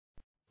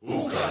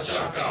Ooka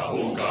chaka,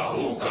 ooka,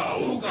 ooka,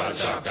 ooka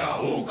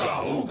chaka, ooka,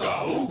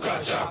 ooka, ooka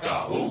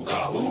chaka,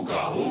 ooka,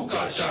 ooka,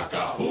 ooka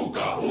chaka,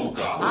 ooka,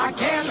 ooka. I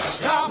can't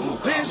stop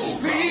this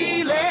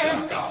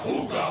feeling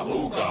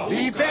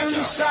deep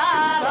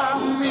inside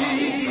of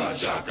me.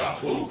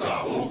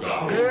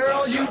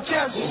 Girl, you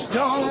just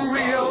don't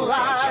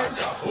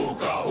realize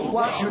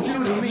what you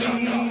do to me.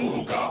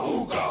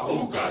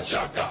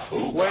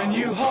 When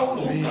you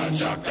hold me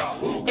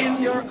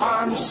in your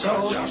arms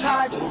so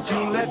tight,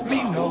 you let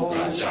me know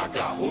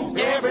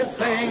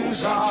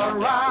everything's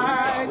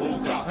alright.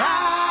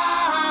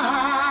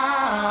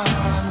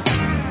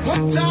 I'm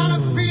hooked on a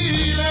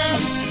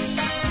feeling.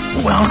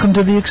 Welcome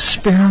to The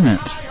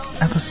Experiment,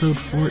 episode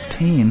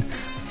 14.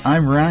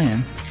 I'm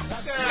Ryan.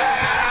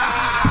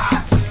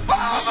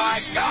 Oh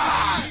my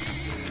God!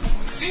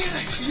 See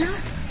that here?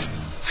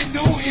 I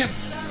know him.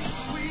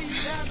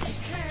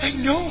 I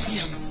know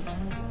him.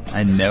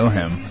 I know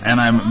him,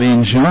 and I'm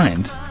being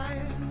joined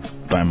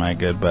by my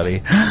good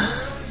buddy,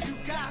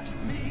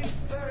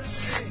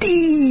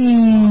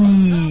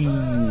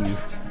 Steve.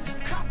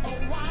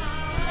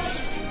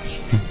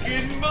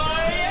 Get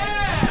my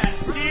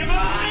ass,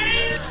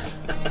 Steve!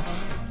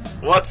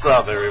 What's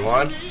up,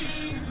 everyone?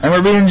 And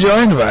we're being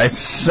joined by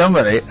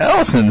somebody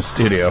else in the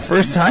studio.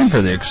 First time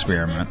for The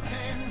Experiment.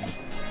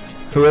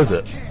 Who is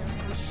it?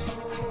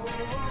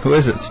 Who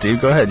is it,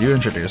 Steve? Go ahead, you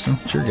introduce him.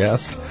 It's your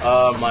guest.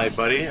 My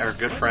buddy, our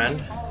good friend,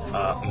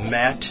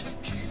 Matt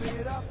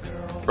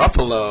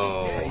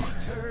Ruffalo.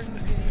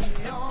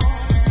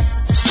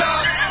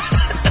 Stop,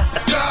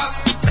 drop,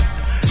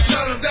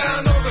 shut him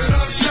down, open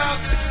up shop.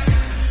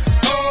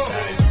 Oh,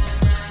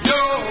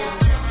 no,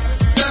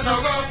 that's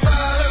how Rough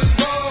Riders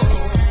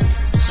roll.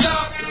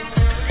 Stop,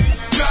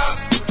 drop,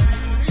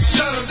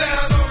 shut him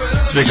down, open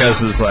up It's because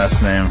his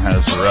last name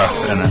has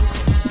rough in it.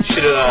 You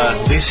should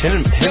have at least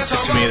hinted to me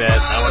that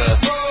I would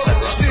have said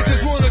Rough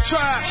Snitches Rider. wanna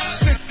try.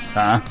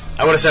 Huh?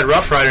 I would have said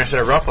Rough Rider instead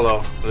of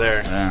Ruffalo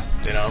there. Yeah.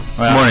 You know?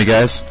 Well, Morning,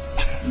 guys.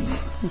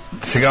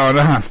 what's going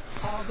on?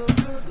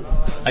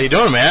 How you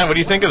doing, man? What do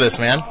you think of this,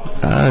 man?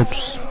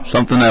 It's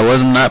something I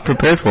was not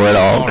prepared for at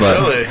all, Oh, but,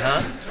 really,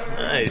 huh?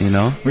 Nice. you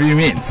know, What do you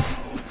mean?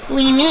 What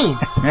do you mean?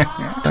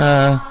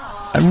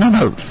 I'm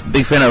not a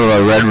big fan of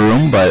a red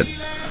room, but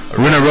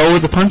we're gonna roll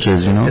with the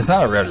punches, you know? It's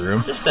not a red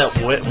room. Just that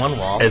one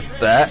wall. It's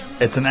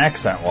an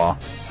accent wall.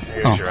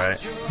 You're right.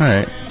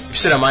 Alright, You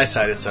sit on my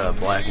side, it's a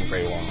black and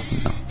gray wall.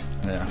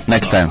 Yeah.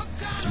 next time.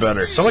 It's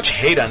better. So much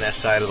hate on that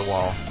side of the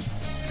wall.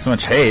 So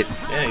much hate.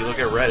 Yeah, you look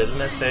at red, isn't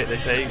that they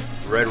say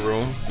red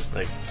room,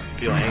 like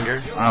feel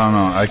anger? I don't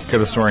know. I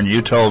could have sworn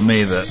you told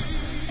me that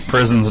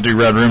prisons do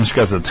red rooms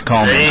because it's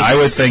calming. They I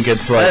would think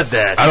it's said like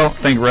that. I don't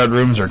think red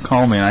rooms are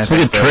calming. I It's like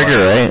a think they're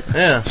trigger, right?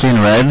 Yeah.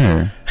 Seeing red,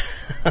 or...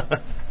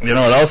 You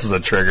know what else is a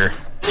trigger?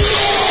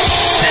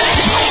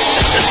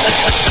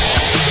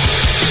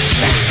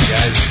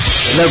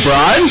 Is that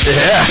Braun?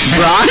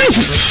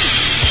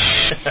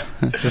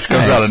 Yeah. Just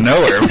comes out of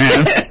nowhere,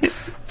 man.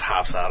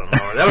 Pops out of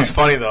nowhere. That was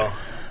funny though.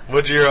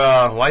 What'd your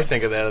wife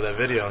think of that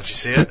video? Did you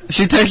see it?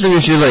 She texted me,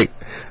 she was like,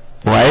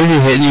 why are you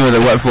hitting you with a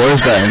wet floor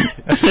sign?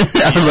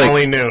 I was like,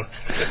 Only knew.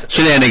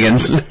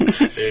 shenanigans.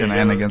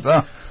 Shenanigans.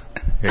 Oh,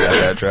 you got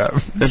that drop.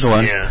 There's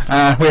one.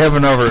 Yeah. We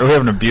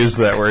haven't abused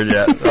that word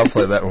yet. I'll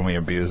play that when we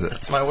abuse it.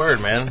 It's my word,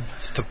 man.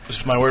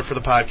 It's my word for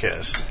the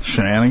podcast.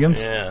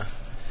 Shenanigans. Yeah.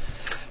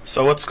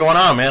 So what's going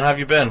on, man? How have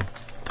you been?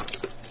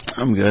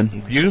 I'm good.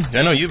 You?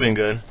 I know you've been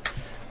good.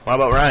 How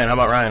about Ryan? How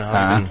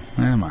have you been?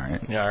 I'm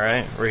alright. Yeah, all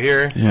right. We're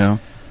here. Yeah.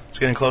 It's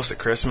getting close to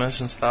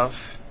Christmas and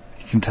stuff.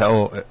 You can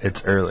tell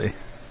it's early.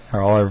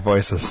 All our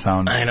voices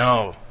sound I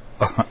know.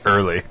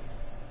 early.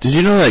 Did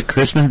you know that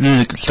Christmas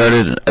music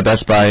started at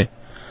Best Buy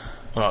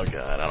Oh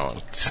God, I don't.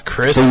 It's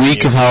Christmas. the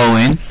week of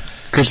Halloween?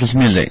 Christmas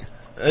music.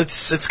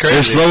 It's They're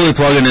crazy. slowly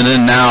plugging it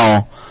in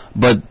now,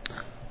 but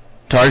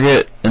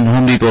Target and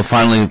Home Depot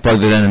finally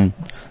plugged it in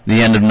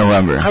the end of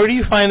November. How do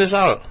you find this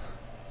out?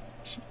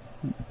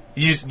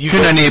 You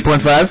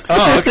 98.5?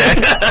 Oh,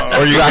 okay.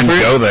 Or you can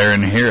go there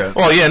and hear it.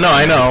 Well, yeah, no,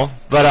 I know.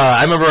 But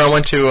I remember I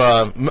went to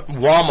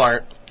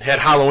Walmart, had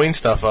Halloween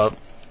stuff up.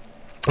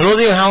 It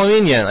wasn't even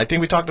Halloween yet. I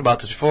think we talked about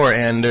this before,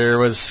 and there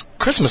was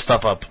Christmas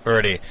stuff up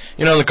already.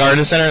 You know, in the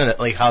garden center,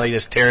 like how they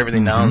just tear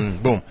everything down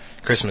and boom,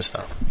 Christmas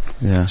stuff.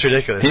 Yeah. It's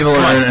ridiculous. People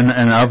Come are on. in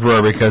an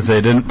uproar because they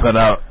didn't put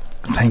out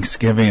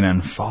Thanksgiving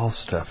and fall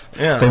stuff.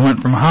 Yeah. They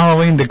went from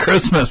Halloween to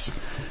Christmas.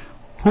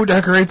 Who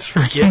decorates for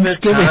Give it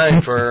Thanksgiving?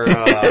 time for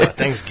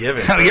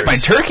Thanksgiving. Gotta get my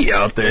first. turkey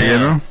out there, Yeah. you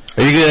know?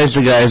 Are you guys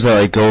the guys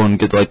that like go and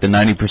get like the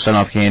 90%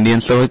 off candy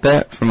and stuff like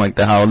that from like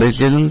the holiday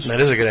seasons?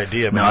 That is a good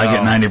idea. But No, I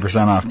get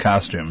 90% off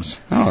costumes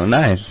Oh,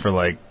 nice. for,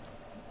 like,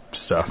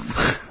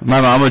 stuff. My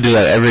mom would do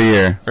that every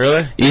year.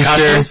 Really? Easter?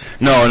 Costumes?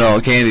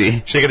 No,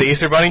 candy. Should I get the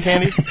Easter bunny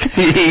candy?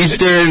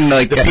 Easter and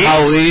like The Peeps?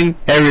 Halloween,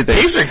 everything.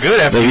 Peeps are good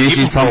after The you keep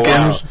Reese's them for a while.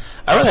 Pumpkins.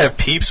 I'd rather have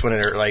Peeps when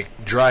they're like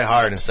dry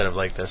hard instead of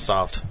like the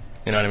soft.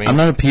 You know what I mean? I'm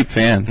not a Peep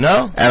fan.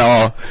 No? At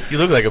all. You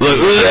look like a Look,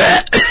 Peep.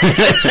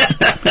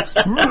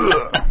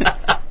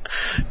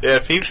 Yeah,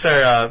 Peeps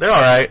are, they're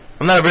alright.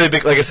 I'm not a really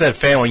big, like I said,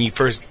 fan when you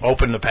first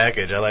open the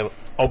package. I like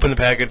open the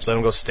package, let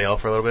them go stale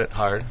for a little bit,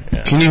 hard.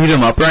 Yeah. Can you heat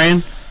them up,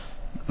 Ryan?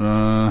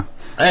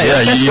 Hey,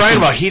 that's right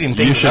about heating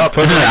things up.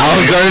 Put them in an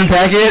Olive Garden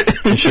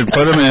packet. You should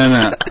put them in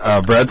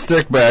a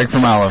breadstick bag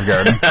from Olive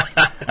Garden,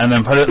 and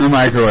then put it in the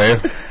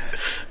microwave,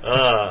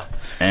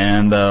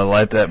 and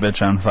light that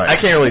bitch on fire. I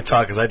can't really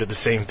talk because I did the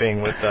same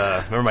thing with,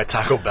 remember my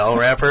Taco Bell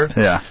wrapper?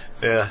 Yeah.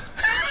 Yeah.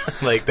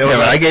 Like, that Yeah, was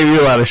but I gave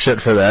you a lot of shit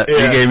for that.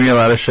 Yeah. You gave me a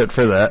lot of shit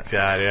for that.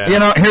 God, yeah. You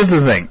know, here's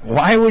the thing.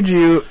 Why would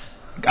you...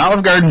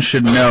 Olive Garden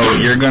should know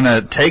you're going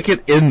to take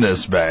it in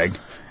this bag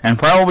and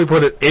probably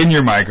put it in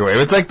your microwave.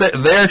 It's like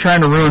they're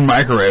trying to ruin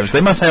microwaves. They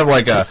must have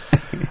like a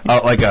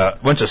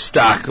bunch of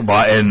stock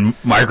bought in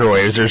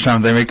microwaves or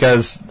something,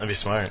 because... That'd be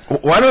smart.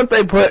 Why don't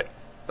they put...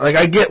 Like,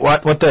 I get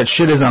what that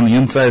shit is on the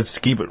insides to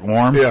keep it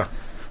warm. Yeah.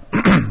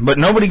 But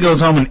nobody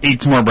goes home and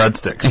eats more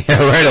breadsticks. Yeah,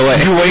 right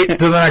away. You wait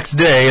till the next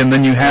day and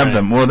then you have Right.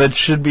 them. Well, that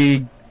should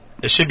be...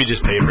 It should be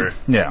just paper.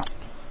 Yeah.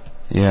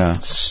 Yeah.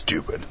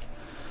 Stupid.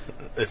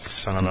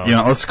 It's, I don't know. You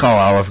know, let's call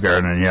Olive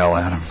Garden and yell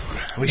at them.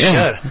 We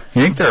Yeah. should.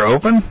 You think they're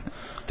open?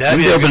 That'd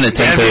We'd be be a open good- at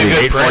that'd be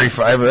a 10:30. good prank.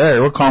 8:45. Hey,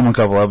 we'll call them a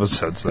couple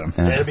episodes then.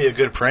 That'd be a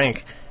good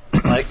prank.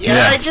 Like,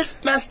 Yeah. I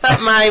just messed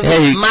up my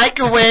Hey.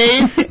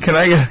 microwave, Can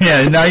I get...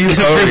 Yeah, now you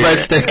go. Free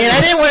breadstick. and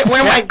I didn't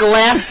wear my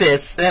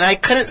glasses, and I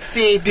couldn't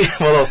see.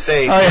 Well, they'll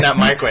say Oh, yeah. not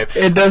microwave.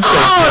 It does say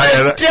Oh,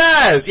 giant. it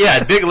does.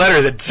 Yeah, big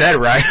letters. It said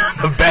right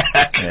on the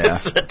back. Yeah. It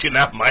said, "Do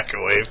not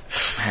microwave."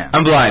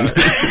 I'm blind.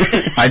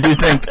 I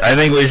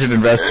think we should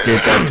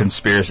investigate that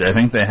conspiracy. I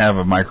think they have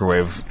a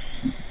microwave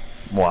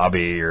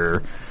lobby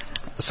or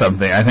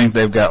something. I think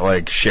they've got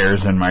like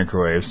shares in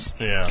microwaves.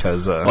 Yeah.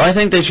 Because Well, I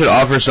think they should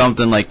offer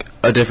something like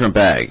a different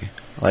bag.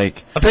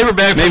 Like, A paper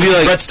bag, maybe for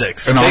like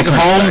breadsticks. an take alternate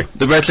home bag.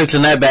 the breadsticks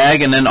in that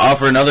bag and then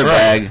offer another Right.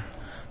 bag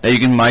that you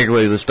can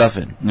microwave the stuff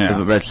in. Yeah.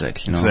 For the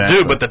breadsticks, you know? Exactly.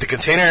 Dude, but the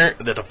container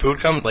that the food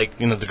comes, like,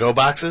 you know, the go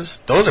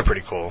boxes, those are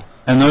pretty cool.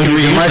 and those You you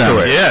can reuse them.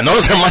 microwave. Yeah, and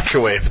those are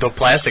microwave. The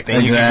plastic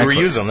thing, Exactly.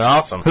 you can reuse them. They're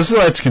awesome. This is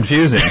why it's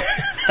confusing.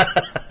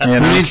 You Who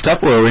know? needs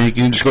Tupperware when you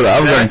can just go to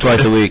Olive Garden Exactly.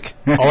 twice a week?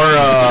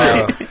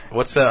 Or,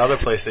 what's that other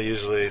place that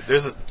usually...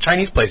 There's a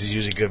Chinese places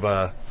usually give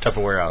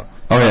Tupperware out.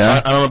 Oh,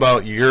 yeah? I don't know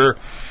about your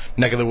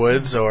neck of the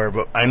woods,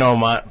 but I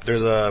know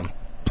there's a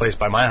place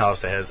by my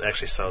house that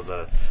actually sells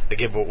they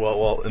give,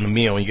 well, in the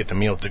meal, when you get the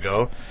meal to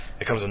go,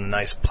 it comes in a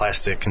nice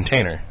plastic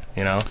container,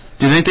 you know?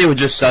 Do you think they would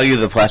just sell you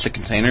the plastic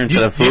container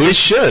instead of food? They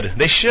should.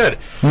 They should.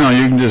 No,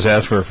 you can just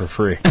ask for it for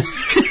free.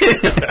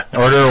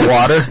 Order a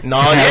water. No,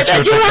 Ask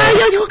for it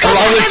for free.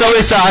 Along with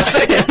soy sauce.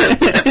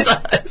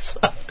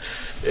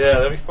 Yeah,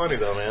 that'd be funny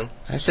though, man.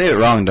 I say it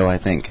wrong, though, I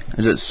think.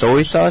 Is it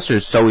soy sauce or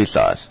soy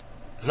sauce?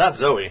 It's not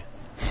Zoe.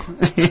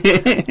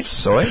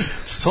 Soy? Soy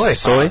Soy?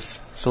 sauce.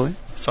 Soy?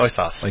 Soy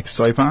sauce. Like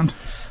soy pond?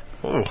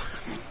 Ooh.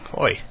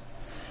 Oi.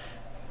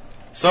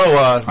 So,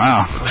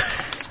 Wow.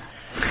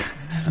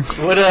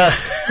 what,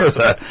 What's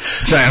that?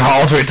 Giant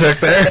hauls we took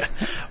there?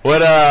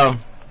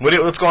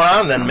 what's going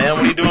on then, man?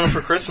 What are you doing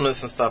for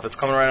Christmas and stuff? It's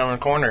coming right on the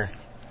corner.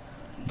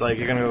 Like,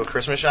 you're gonna go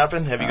Christmas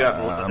shopping? Have you got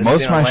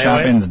Most of anything my on layaway?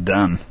 shopping's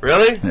done.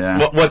 Really?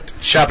 Yeah. What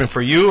shopping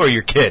for you or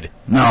your kid?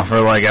 No,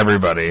 for like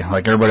everybody.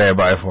 Like everybody I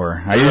buy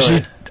for. I Really?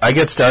 usually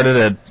get started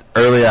at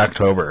early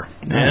October.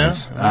 Yeah?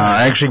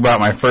 I actually bought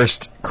my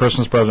first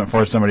Christmas present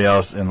for somebody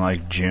else in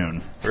like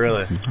June.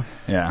 Really?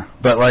 Yeah.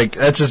 But like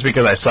that's just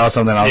because I saw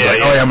something I was Yeah, like,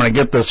 yeah. "Oh, yeah, I'm going to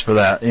get this for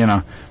that," you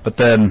know. But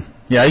then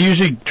I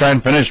usually try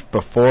and finish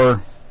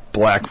before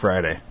Black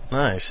Friday.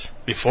 Nice.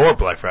 Before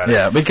Black Friday.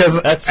 Yeah, because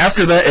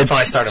after that that's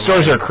when I started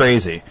stores mine. are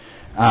crazy.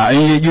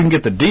 And you can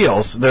get the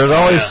deals. There's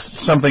always Yeah.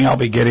 something I'll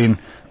be getting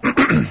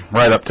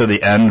right up to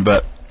the end,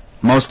 but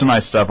most of my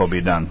stuff will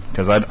be done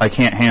because I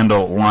can't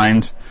handle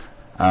lines.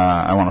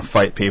 I want to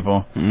fight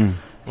people.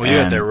 Well, you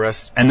got the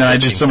rest. And then I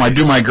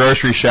do my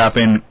grocery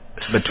shopping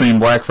between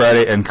Black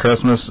Friday and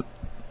Christmas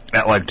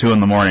at like 2 in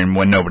the morning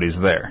when nobody's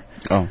there.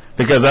 Oh.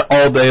 Because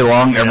all day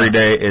long, every Yeah.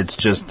 day, it's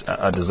just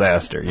a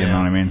disaster. You Yeah. know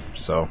what I mean?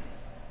 So,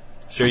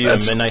 So are you a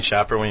that's- midnight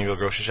shopper when you go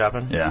grocery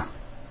shopping? yeah.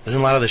 Isn't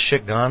a lot of the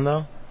shit gone,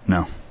 though?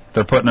 No.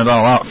 They're putting it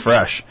all out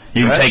fresh.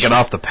 You Fresh? can take it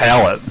off the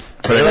pallet.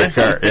 Put it in Really? your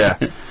cart, yeah.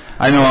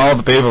 I know all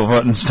the people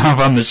putting stuff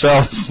on the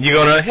shelves. You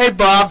go to, hey,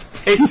 Bob.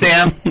 Hey,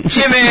 Sam.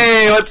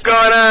 Jimmy, what's going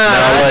on?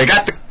 They're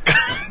like-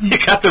 You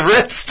got the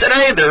Ritz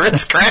today? The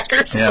Ritz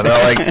crackers? Yeah,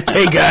 they're like,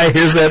 "Hey, guy,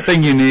 here's that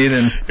thing you need."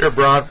 And You're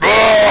Braun.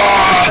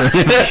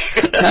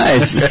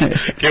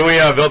 Nice. Can we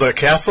build a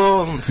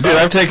castle? And stuff? dude,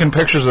 I've taken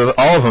pictures of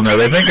all of them there.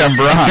 They think I'm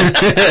Braun.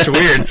 It's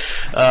weird.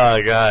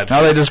 Oh, God.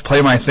 Now they just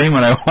play my theme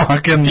when I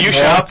walk in. Do you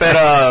shop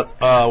at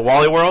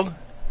Wally World?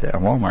 Yeah,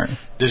 Walmart.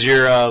 Does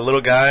your little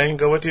guy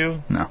go with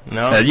you? No.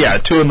 No? Yeah,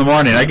 2 in the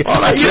morning. I like to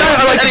Anytime.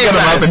 get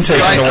them up and take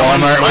them to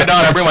Walmart.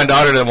 I bring my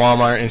daughter to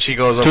Walmart, and she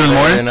goes over 2 in the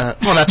there morning? and,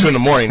 well, not 2 in the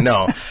morning,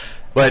 no.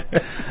 But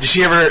does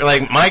she ever,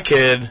 like, my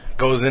kid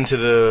goes into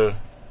the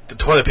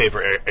toilet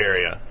paper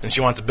area, and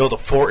she wants to build a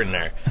fort in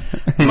there.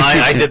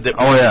 I did that.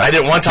 Oh, yeah. I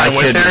did one time My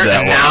with kid did her, that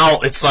and one. now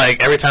it's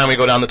like every time we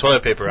go down the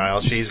toilet paper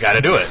aisle, she's got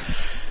to do it.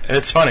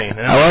 It's funny.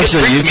 I watched a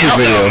It freaks me YouTube out,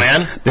 video. though,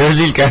 man. There's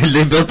these guys.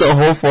 They built a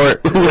whole fort.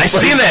 I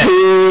seen that.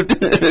 Food.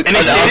 And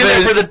they stayed in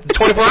there for the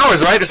 24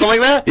 hours, right? Or something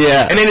like that?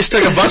 Yeah. And then just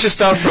took a bunch of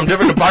stuff from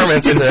different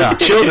departments and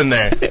chilled in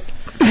there.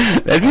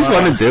 That'd be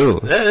fun to do.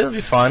 Yeah, it'll be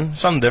fun.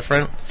 Something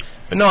different.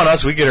 But knowing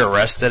us, we get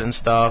arrested and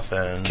stuff.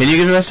 And Can you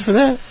get arrested for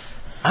that?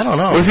 I don't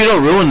know. What if you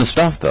don't ruin the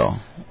stuff though,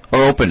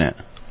 or open it?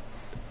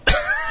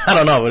 I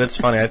don't know, but it's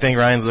funny. I think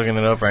Ryan's looking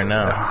it up right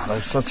now. Oh,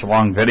 there's such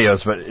long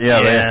videos, but yeah.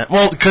 Yeah.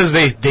 Well, because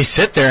they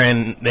sit there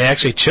and they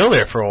actually chill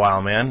there for a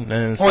while, man.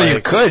 And it's Well,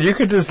 like, you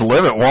could just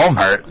live at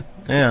Walmart.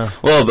 Yeah.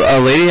 Well, a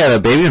lady had a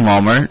baby in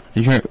Walmart.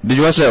 Did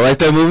you watch that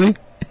Lifetime movie?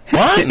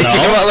 What? It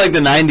came out like the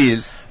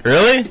 90s.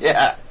 Really?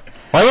 Yeah.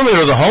 Well, I remember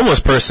there was a homeless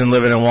person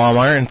living in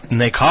Walmart,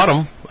 and they caught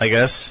him, I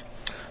guess.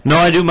 No,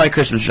 I do my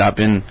Christmas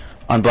shopping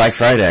on Black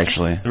Friday,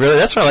 actually. Really?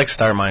 That's where I like to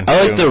start mine,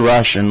 I too. like the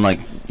rush and, like,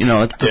 you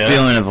know, it's the Yeah.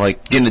 feeling of,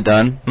 like, getting it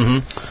done.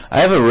 Mm-hmm. I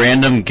have a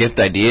random gift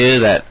idea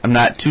that I'm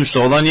not too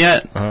sold on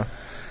yet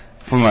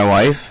for my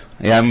wife.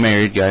 Yeah, I'm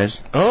married,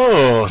 guys.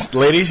 Oh,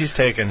 ladies, he's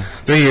taken.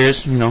 3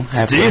 years, you know.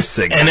 halfway. Steve's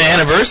sick. And the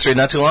anniversary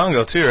not too long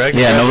ago, too, right?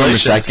 Yeah, November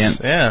Congratulations.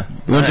 2nd. Yeah.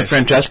 We went to Nice.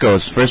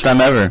 Francesco's, first time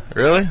ever.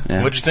 Really?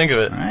 Yeah. What'd you think of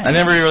it? Nice. I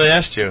never really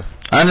asked you.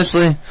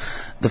 Honestly,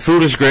 the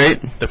food is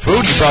great. The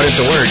food you brought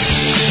into work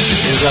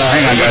is,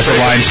 Hang on, guys, the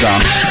line's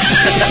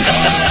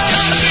down.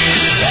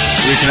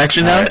 Your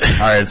connection now? All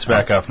right, it's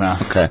back up now.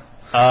 Okay.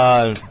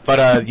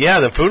 yeah,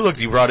 the food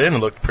you brought in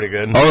looked pretty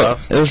good and Oh,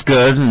 stuff. it was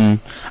good, and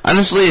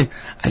honestly,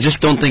 I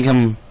just don't think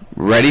I'm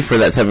ready for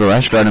that type of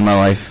restaurant in my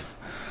life.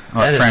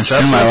 That is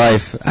Francesca's? In my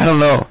life. I don't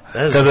know.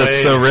 That is Because it's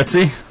way- so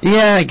ritzy?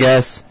 Yeah, I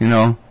guess, you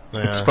know.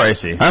 Yeah. It's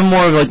pricey. I'm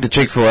more of like the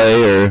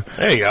Chick-fil-A or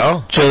There you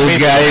go. Chili's Me too,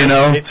 guy, man. you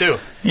know. Me too.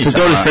 to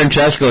go to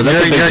Francesco's.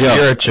 That's a big You're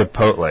deal. a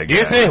Chipotle Do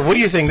you guy. think? What do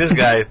you think this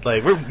guy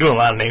like? We're doing a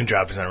lot of name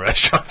droppings on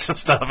restaurants and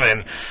stuff,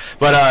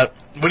 but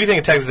what do you think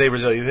of Texas Day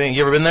Brazil?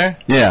 You ever been there?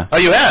 Yeah. Oh,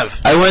 you have.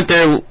 I went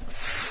there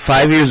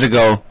 5 years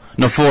ago.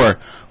 No, 4.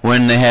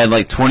 When they had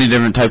like 20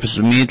 different types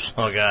of meats.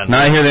 Oh God. Now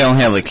I hear they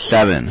only have like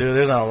 7. Dude,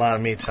 there's not a lot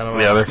of meats. I don't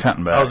know. Yeah, they're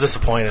cutting back. I was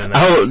disappointed in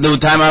that. Oh, the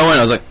time I went,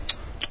 I was like,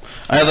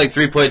 I had like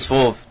 3 plates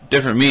full of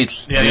different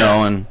meats, Yeah, you yeah.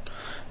 know, and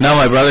now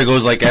my brother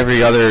goes like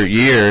every other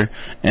year,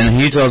 and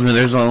he tells me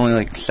there's only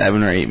like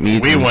 7 or 8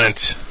 meats. We and-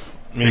 went.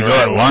 You go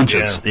at lunch,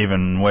 it's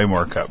even way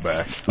more cut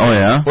back. Oh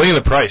yeah. Well, even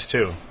the price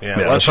too. Yeah,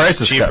 Yeah, the lunch price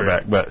is cheaper. cut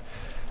back, but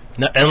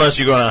No, unless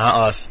you go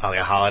on like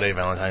a holiday,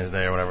 Valentine's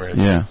Day or whatever. It's,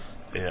 Yeah.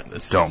 Yeah.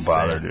 It's Don't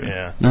bother, insane. dude.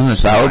 Yeah. Then the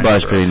salad bar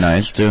is pretty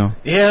nice too.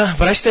 Yeah,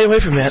 but I stay away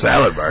from that.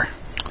 salad bar.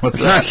 What's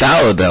It's not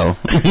salad though.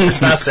 It's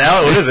not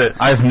salad. What is it?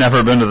 I've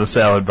never been to the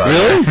salad bar.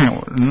 Really?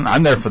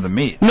 I'm there for the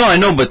meat. No, I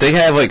know, but they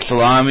have like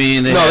salami.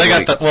 And No, have, they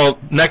got like, the well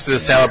next to the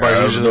salad bar is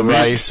usually the the meat.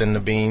 rice and the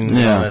beans and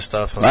Yeah. all that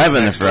stuff. I haven't been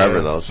there Next to forever,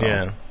 it. though, so.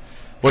 Yeah.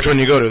 Which one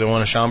you go to? The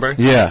one in Schaumburg?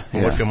 Yeah, Or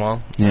yeah, Woodfield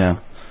Mall? yeah.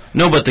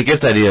 No, but the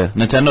gift idea: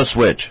 Nintendo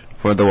Switch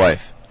for the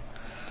wife.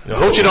 I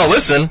hope you don't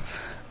listen.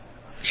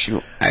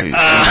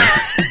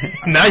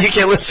 Now you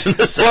can't listen to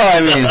this.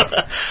 Well, I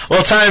mean,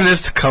 well, time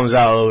this comes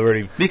out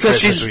already Because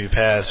Christmas she's- will be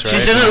past, right?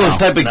 she's into those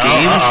type of No,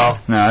 games. uh-oh.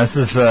 No, this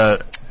is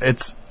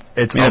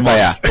it's Mira pa'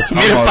 allá. almost, it's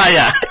Mira almost, pa'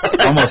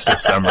 allá. almost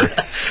December.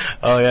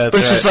 Oh yeah, but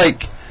that's it's just right.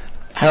 like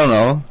I don't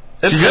know.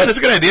 That's She's good. got- That's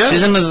a good idea.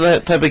 She's into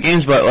that type of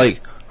games, but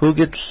like, who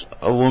gets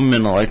a woman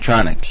in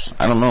electronics?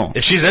 I don't know.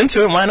 If she's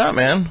into it, why not,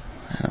 man?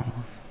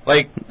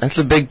 Like, That's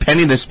a big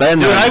penny to spend.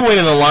 dude, on. I wait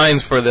in the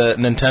lines for the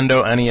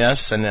Nintendo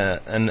NES and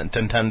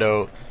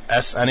Nintendo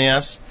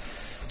SNES.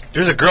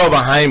 There's a girl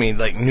behind me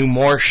like knew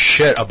more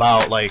shit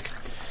about like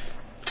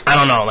I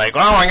don't know, like, oh,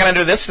 I'm gonna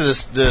do this to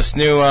this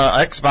new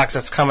Xbox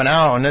that's coming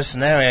out, and this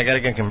and that. I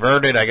gotta get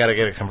converted. I gotta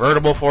get a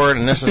convertible for it,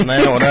 and this and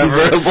that,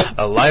 whatever.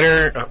 A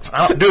lighter,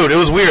 dude. It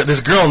was weird.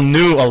 This girl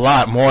knew a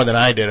lot more than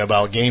I did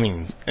about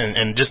gaming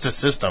and just the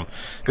system,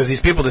 because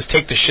these people just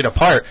take the shit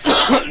apart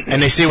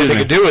and they see what they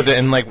can do with it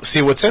and like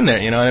see what's in there.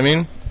 You know what I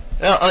mean?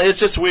 It's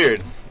just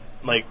weird.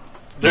 Like,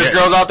 there's Yeah.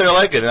 girls out there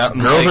like it.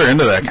 Girls are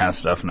into that kind of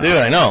stuff now. Dude,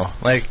 I know.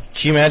 Like,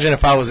 can you imagine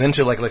if I was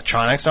into like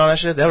electronics and all that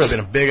shit? That would have been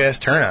a big ass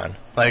turn on.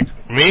 Like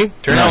me,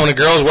 turn on when a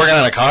girl's working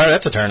on a car.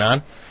 That's a turn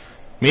on.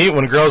 Me,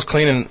 when a girl's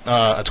cleaning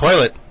a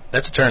toilet,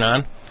 that's a turn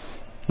on.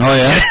 Oh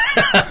yeah.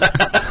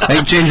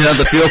 Like changing out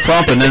the fuel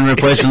pump and then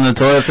replacing the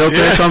toilet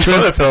filter or something.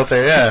 Toilet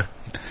filter, yeah.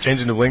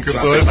 Changing the blinker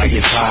Drop fluid. it like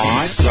it's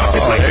hot. Drop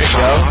it like it's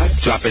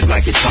hot. Drop it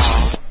like it's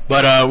hot.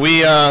 But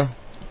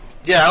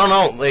yeah, I don't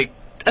know. Like,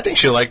 I think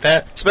she'll like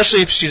that,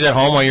 especially if she's at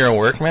home while you're at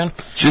work, man.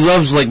 She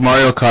loves like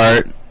Mario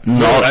Kart.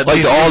 No, like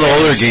these all the new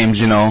older games. games,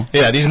 you know.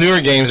 Yeah, these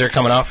newer games are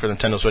coming out for the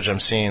Nintendo Switch. I'm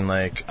seeing,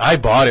 like, I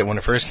bought it when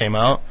it first came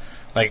out.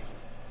 Like,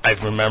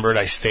 I've remembered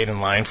I stayed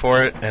in line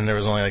for it, and there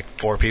was only like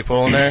 4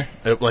 people in there.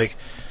 I don't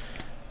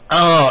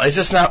know. It's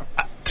just not.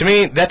 To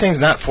me, that thing's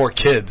not for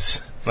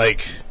kids.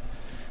 Like,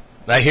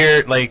 I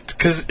hear like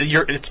because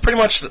it's pretty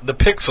much the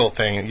pixel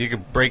thing. You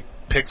could break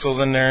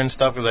pixels in there and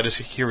stuff. Because I just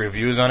hear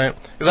reviews on it.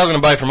 Because I was going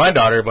to buy it for my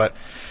daughter, but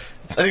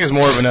I think it's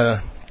more of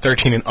a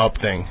 13 and up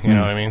thing. You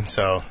know what I mean?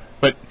 So,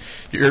 but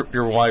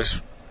your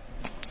wife's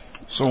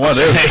So what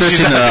is? she's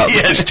 13 and not- up.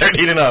 Yeah, she's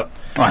 13 and up.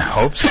 I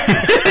hope so.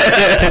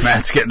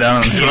 Matt's getting down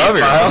on the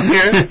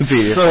 12-year-old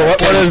here. So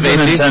what is the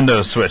Spacey?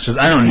 Nintendo Switch? 'Cause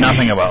I know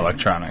nothing about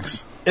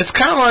electronics. It's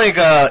kind of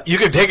like you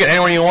could take it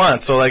anywhere you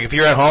want. So like if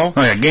you're at home,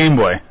 Like a Game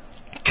Boy.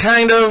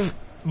 kind of,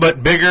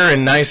 but bigger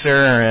and nicer,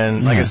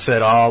 and like I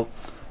said, all.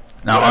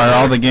 Now, are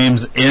all the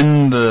games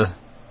in the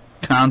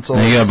console?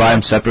 You gotta buy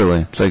them separately.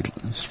 It's like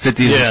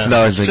 $50 Yeah,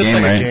 a it's just game,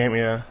 like right? a game,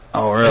 yeah.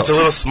 Oh, really? It's a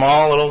little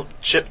small, little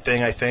chip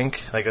thing, I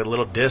think, like a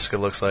little disc. It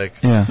looks like.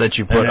 Yeah. That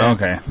you put,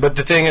 And okay. But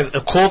the thing is, the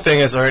cool thing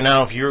is, right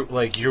now, if you're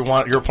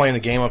playing the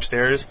game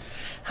upstairs,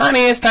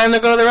 honey, it's time to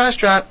go to the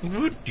restaurant.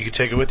 You can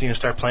take it with you and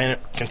start playing it.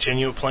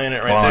 Continue playing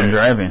it right While there. I'm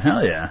driving.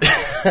 Hell yeah.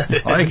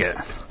 I like it.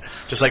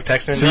 Just like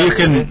texting. So you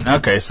can,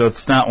 okay, so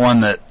it's not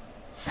one that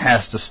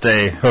has to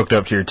stay hooked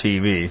up to your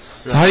TV.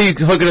 So how do you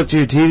hook it up to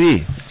your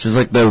TV? Just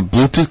like the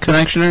Bluetooth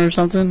connection or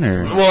something?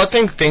 Or Well, I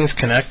think things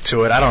connect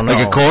to it. I don't know.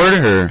 like a cord?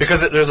 Or Because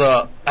there's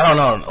I don't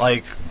know,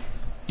 like,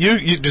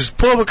 you just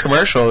pull up a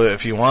commercial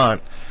if you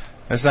want.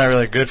 It's not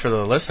really good for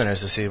the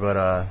listeners to see,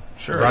 but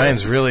Sure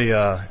Ryan's really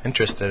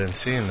interested in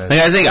seeing this. like,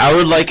 I think I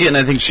would like it, and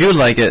I think she would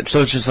like it.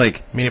 So it's just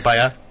like Mini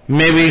Paya?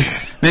 maybe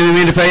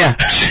me to pay. Yeah.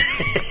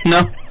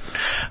 No.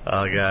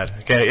 Oh, God.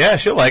 Okay, yeah,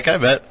 she'll like it, I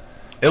bet.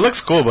 It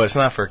looks cool, but it's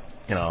not for,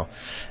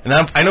 and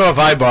I know if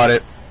I bought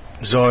it,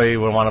 Zoe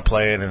would want to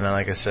play it, and then,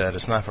 like I said,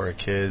 it's not for her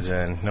kids,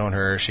 and knowing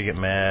her, she'd get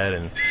mad,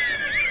 and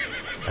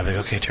I'd be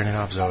like, okay, turn it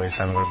off, Zoe, it's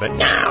time to go to bed.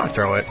 Now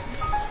throw it.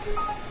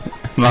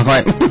 Not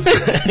quite.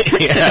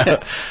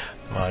 Yeah.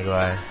 Oh, go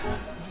ahead.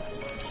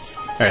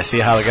 All right, see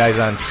how the guy's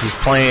he's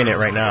playing it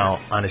right now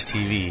on his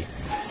TV.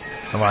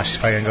 And watch, he's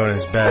probably going to go to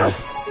his bed.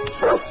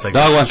 It's like,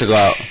 Dog wants to go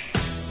out.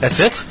 that's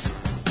it?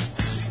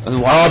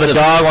 Oh, the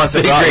dog wants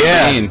to go out,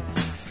 yeah.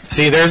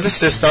 See, there's the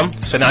system.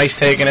 So now he's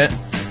taking it.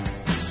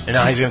 And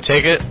now he's going to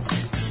take it.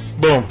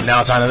 Boom. Now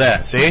it's onto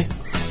that. See?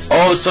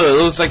 Oh, so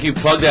it looks like you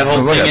plug that whole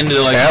Looks like thing a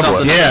into like tablet.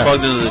 something that's Yeah.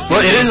 plugged into the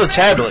Well, it is a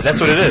tablet. That's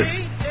what it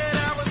is.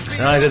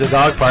 Now he's at the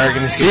dog park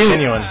and he's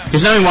continuing.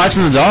 He's not even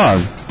watching the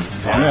dog.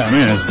 Yeah, I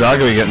mean, his dog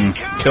will be getting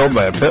killed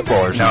by a pit bull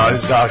or No, something.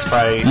 his dog's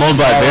probably Mauled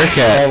by a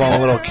bearcat. mauled on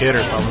a little kid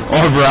or something.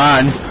 Or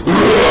Brian.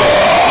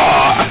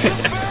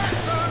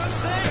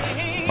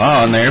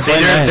 Wow, and they're See,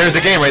 playing. there's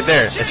the game right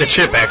there. It's a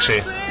chip,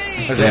 actually.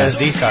 There's Yeah. an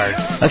SD card.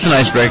 That's an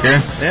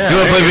icebreaker. Yeah, You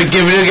want to play there big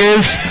video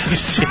games? You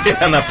see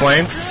it on that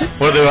plane?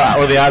 What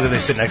are the odds that they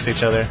sit next to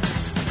each other?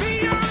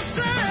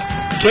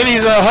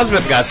 Kitty's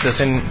husband got this,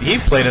 and he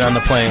played it on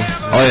the plane.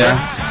 Oh yeah.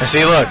 And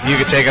see, look, you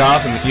could take it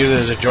off and use it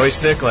as a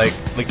joystick, like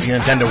the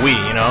Nintendo Wii,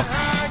 you know?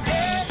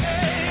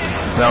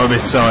 That would be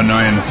so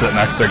annoying to sit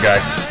next to a guy.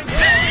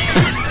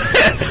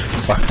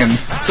 Fucking.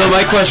 So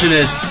my question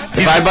is,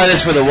 if I buy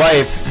this for the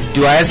wife,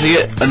 do I have to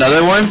get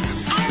another one?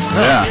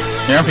 Yeah.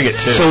 You have to get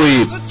two. So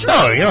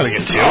No, you don't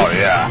get two. Oh,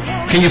 yeah.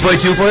 can you play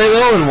 2 player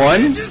though in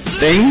one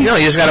thing, No,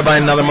 you just got to buy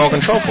another remote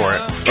control for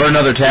it. or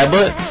another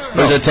tablet,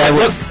 or the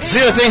tablet? Look,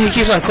 see the thing? He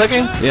keeps on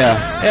clicking? Yeah.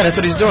 Yeah, that's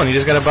what he's doing. You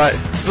just got to buy.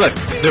 Look,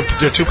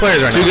 they're two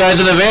players right Two now. guys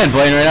in the van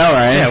playing right now,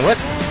 right? Yeah, what?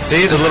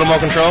 See the little remote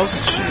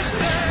controls?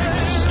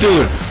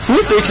 Dude, who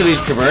thinks of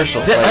these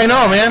commercials? I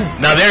know, man.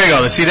 Now there you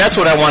go. See, that's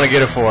what I want to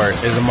get it for.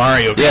 Is the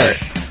Mario Yeah.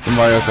 Kart. The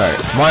Mario Kart.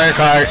 Mario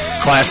Kart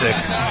Classic.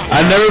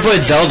 I've never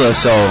played Zelda,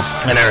 so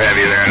I never have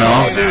either. No?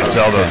 Oh, dude.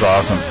 Zelda's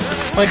awesome.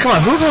 Like, come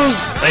on, who goes?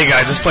 Hey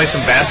guys, let's play some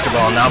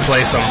basketball and now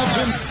play some.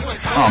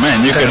 Oh,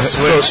 man, you Take could. a So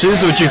Switch.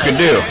 here's what you could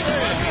do.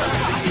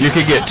 You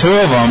could get two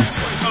of them,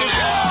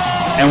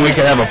 and we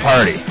could have a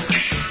party.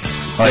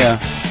 Like, Yeah.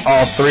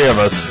 all three of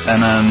us,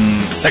 and then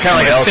Is that kinda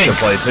like a somebody else sync? could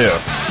play too.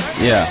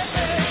 yeah.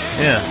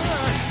 Yeah.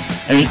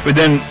 But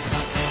then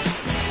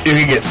you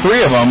could get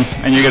three of them,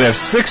 and you could have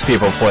 6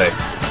 people play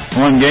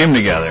one game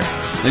together.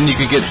 Then you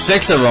could get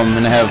 6 of them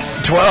and have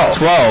 12.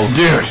 12.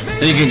 Dude.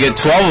 Then you could get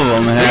 12 of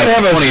them and We could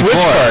have have a 24.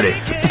 Switch party.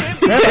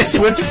 Have a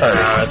Switch party.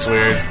 Oh, that's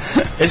weird.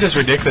 It's just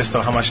ridiculous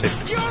though how much they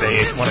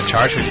want to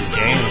charge for these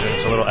games. And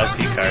it's a little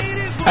SD card.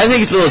 I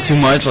think it's a little too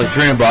much, like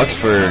 $300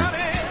 for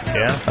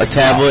Yeah. a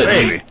tablet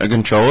maybe. and a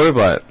controller,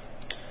 but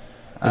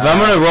if I'm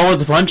gonna roll with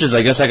the punches,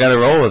 I guess I gotta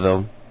roll with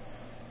them.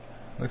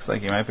 Looks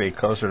like you might be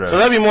closer to. So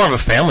that'd be more of a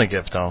family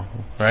gift though,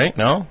 right?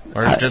 No?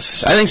 Or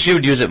just I think she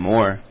would use it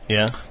more.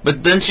 yeah.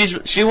 But then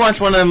she wants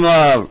one of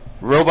them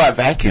robot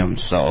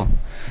vacuums, so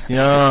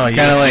Yeah, you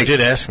kinda like did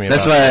ask me.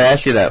 that's about why I it.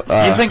 asked you that.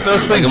 You think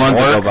those like things a month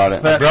ago work? about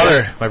it? That-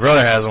 My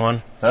brother has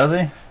one. Does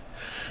he?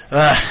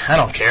 I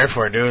don't care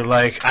for it, dude.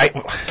 Like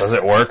Does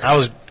it work? I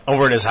was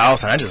over at his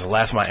house and I just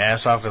laughed my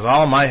ass off because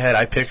all in my head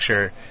I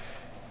picture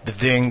the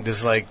thing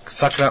just like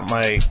sucking up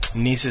my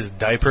niece's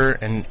diaper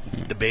and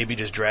the baby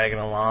just dragging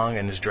along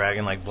and just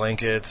dragging like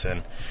blankets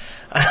and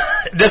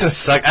it doesn't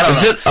suck. I don't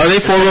know. Are they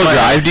 4-wheel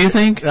drive? Do you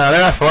think? No,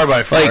 they're not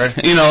 4x4.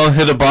 Like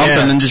hit a bump Yeah.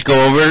 and then just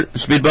go over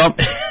speed bump?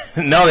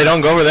 No, they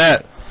don't go over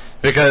that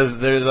because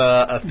there's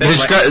a thing. They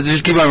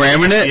just keep on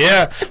ramming it.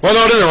 Yeah. Well,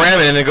 no, it doesn't ram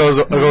it, and it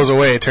goes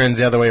away. It turns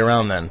the other way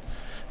around then.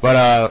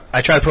 But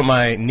I tried to put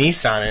my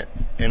niece on it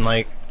and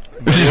like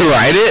Just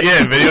ride it.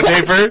 yeah,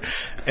 videotape her,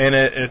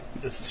 and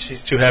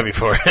she's too heavy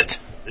for it.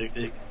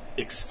 It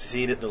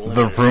exceeded the limit.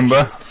 The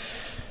Roomba?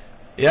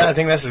 Yeah, I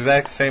think that's the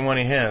exact same one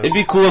he has. It'd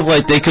be cool if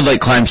like they could like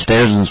climb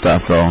stairs and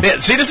stuff though. Yeah,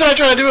 see, this is what I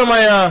try to do with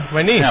my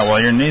my niece. Yeah, well,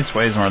 your niece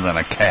weighs more than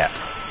a cat.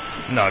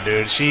 No,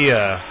 dude, she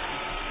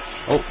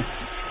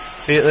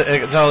see,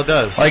 that's all it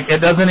does. Like,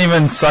 it doesn't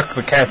even suck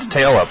the cat's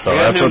tail up, though.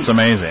 Yeah, That's what's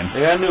amazing.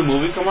 They got a new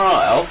movie coming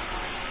out,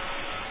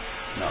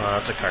 Elf. no,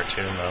 that's a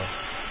cartoon though.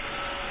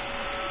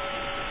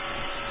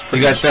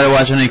 You guys started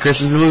watching any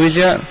Christmas movies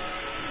yet?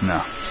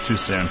 No, it's too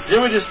soon.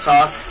 Didn't we just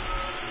talk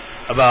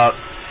about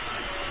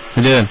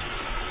We did.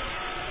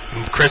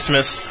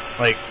 Christmas?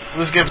 Like,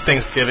 let's give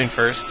Thanksgiving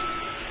first,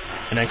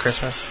 and then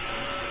Christmas.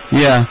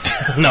 Yeah.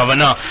 No, but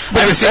no, I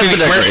haven't seen that's any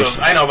the commercials.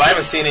 decoration. I know, but I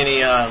haven't seen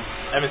any. I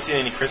haven't seen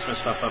any Christmas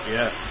stuff up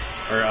yet,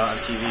 or on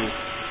TV.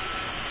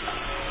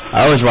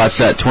 I always watch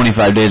that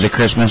 25 Days of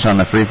Christmas on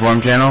the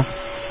Freeform channel.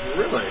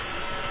 Really?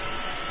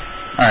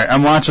 All right,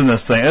 I'm watching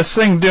this thing. This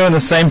thing doing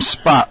the same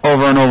spot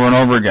over and over and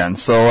over again.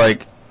 So,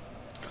 like,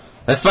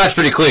 That spot's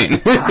pretty clean.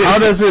 how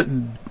does it,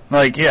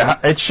 like, yeah,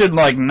 it should,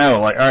 like, know.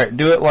 Like, all right,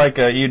 do it like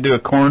you do a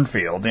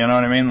cornfield, you know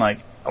what I mean? Like,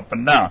 up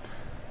and down.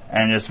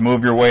 And just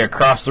move your way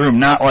across the room.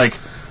 Not like,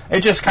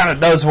 it just kind of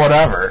does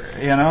whatever,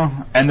 you know?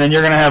 And then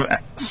you're going to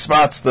have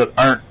spots that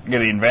aren't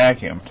getting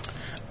vacuumed.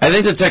 I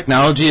think the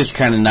technology is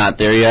kind of not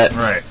there yet.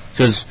 Right.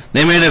 Because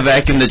they made a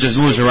vacuum that just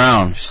moves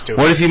around. Stupid.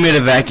 What if you made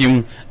a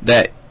vacuum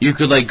that you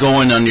could, like,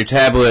 go in on your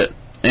tablet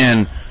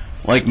and,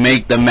 like,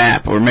 make the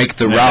map or make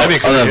the route that'd be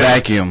of cool, the yeah.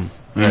 vacuum,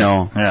 you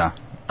know? Yeah.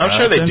 I'm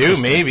sure That's they do.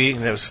 interesting. Maybe it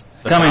was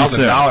the Coming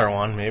soon. $1,000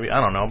 one. Maybe I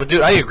don't know. But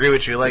dude, I agree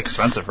with you. Like,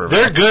 Expensive for a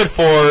they're vacuum. good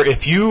for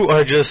if you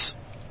are just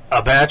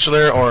a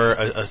bachelor or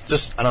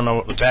just I don't know,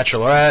 a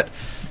bachelorette,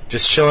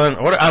 just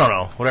chilling. What I don't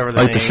know, whatever.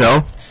 Like the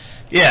show?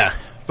 Yeah,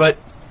 but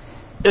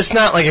it's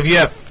not like if you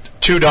have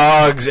 2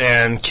 dogs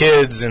and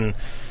kids and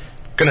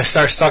gonna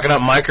start sucking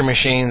up micro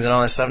machines and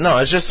all that stuff. No,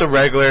 it's just a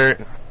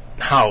regular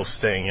house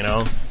thing, you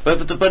know.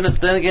 But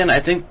then again, I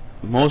think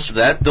most of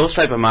those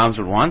type of moms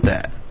would want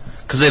that.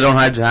 Because they don't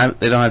have time.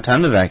 They don't have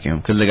time to vacuum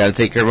because they got to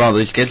take care of all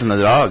these kids and the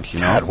dogs.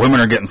 You know. God, women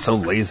are getting so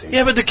lazy.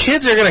 Yeah, but the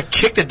kids are gonna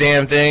kick the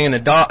damn thing, and the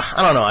dog.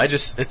 I don't know.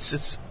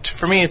 It's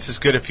for me. It's as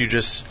good if you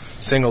just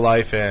single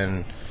life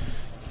and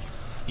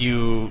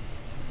you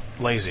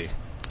lazy.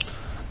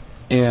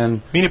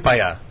 And Mini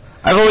paya.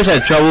 I've always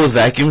had trouble with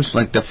vacuums,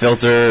 like the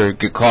filter or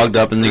get clogged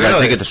up, and you got to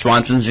Really? take it to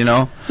Swanson's. You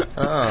know.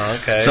 Oh,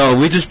 okay. So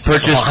we just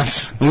purchased.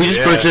 Swanson's, We just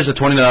yeah. purchased a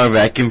 $20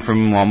 vacuum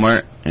from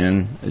Walmart,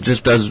 and it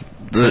just does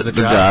the the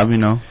job. You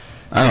know.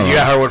 I don't you know.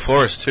 got hardwood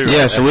floors too.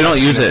 Yeah, right? so we don't I've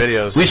seen use the it.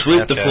 videos We on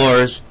sweep the Snapchat.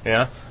 floors,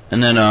 Yeah.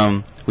 and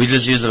then we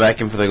just use the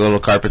vacuum for the little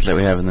carpets that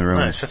we have in the room.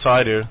 Nice. That's all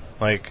I do.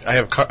 Like I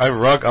have I have a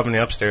rug up in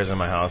the upstairs in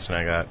my house, and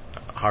I got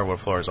hardwood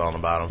floors all on the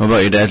bottom. What about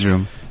your dad's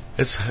room?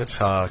 It's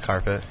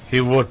carpet. He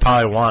would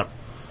probably want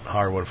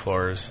hardwood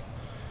floors,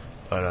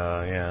 but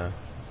yeah,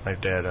 my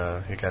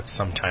dad he got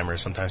some timer.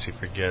 Sometimes he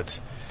forgets,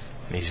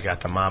 and he's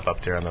got the mop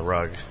up there on the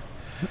rug.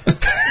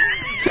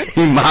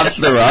 He mops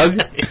the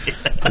rug?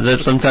 Is that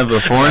some type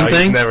of foreign No, he's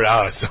thing? never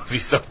out. So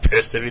he's so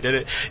pissed if he did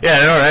it. Yeah,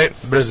 I know,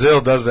 right?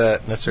 Brazil does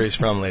that. That's where he's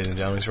from, ladies and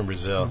gentlemen. He's from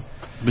Brazil.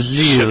 Shipped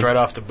Brazil. right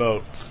off the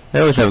boat. They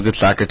always have a good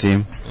soccer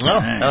team. Oh,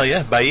 hell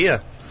yeah,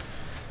 Bahia.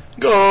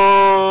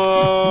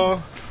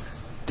 Go.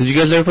 Did you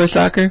guys ever play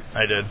soccer?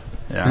 I did.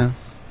 Yeah.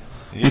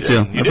 You Me did. too. You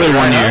I did, played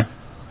one Ryan, year. huh?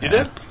 You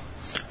did?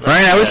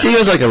 Ryan, I would see you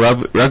as like a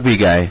rugby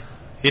guy.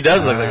 He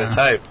does look like the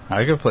type.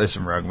 I could play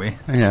some rugby.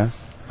 Yeah.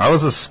 I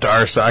was a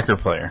star soccer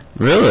player.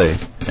 Really?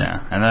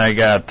 Yeah, and then I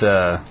got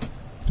to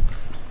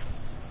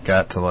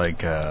like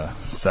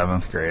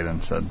 7th grade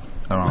and said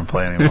I don't want to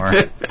play anymore.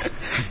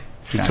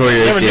 You tore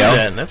your Never knew ACL?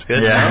 that. That's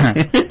good.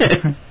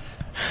 yeah,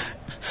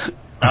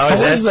 I always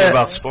What was asked you that?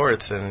 about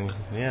sports, and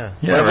yeah.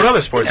 yeah. What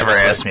other sports? Never you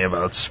play? asked me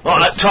about sports.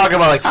 Well, I'm talking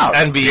about like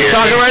NBA. You're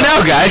talking right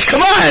now, guys.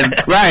 Come on.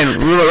 Ryan,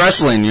 we're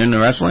wrestling. You into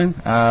wrestling?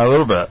 A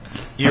little bit.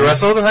 You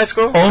wrestled in high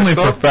school? Only High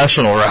school?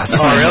 professional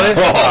wrestling. Oh, really?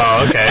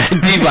 Oh,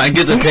 okay. Devon,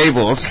 get the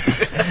tables.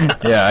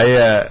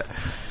 Yeah,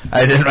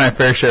 I did my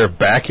fair share of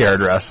backyard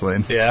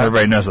wrestling. Yeah.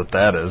 Everybody knows what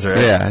that is, right?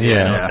 Yeah, I know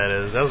yeah. what that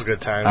is. That was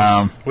good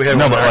times. We had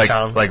no, one in but our like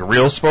town. like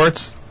real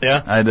sports.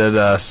 Yeah. I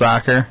did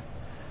soccer,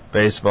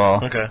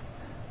 baseball, Okay.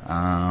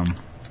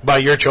 By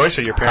your choice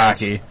or your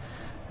parents? hockey,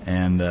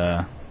 and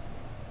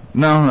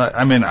no,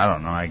 I mean I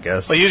don't know. I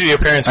guess Well, usually your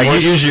parents. like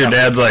force usually you your to-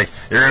 dad's like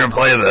you're gonna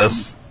play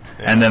this,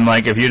 Yeah. and then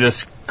like if you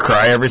just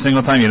cry every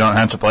single time, you don't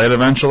have to play it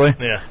eventually.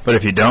 Yeah. But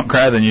if you don't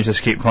cry, then you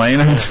just keep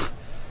playing it.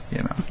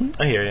 You know.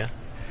 I hear you.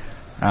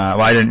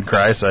 Well, I didn't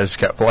cry, so I just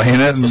kept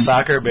playing it. So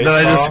soccer, Then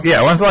I just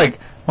baseball?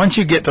 once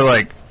you get to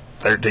like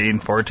 13,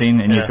 14,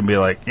 and you Yeah. can be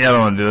like, yeah, I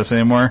don't want to do this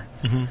anymore.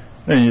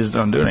 Then you just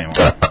don't do it anymore.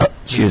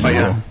 Excuse me.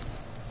 yeah.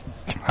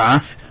 Huh?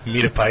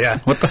 Meet a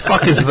paya. What the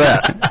fuck is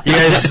that? You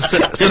guys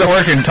sit at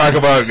work and talk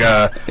about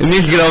It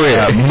needs to get over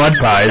here. mud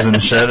pies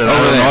and shit, and I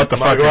don't know what the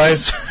fuck is.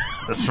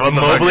 Mugwise? That's what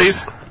the fuck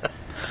Mobley's?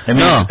 It means,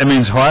 No. it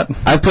means what?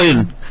 I played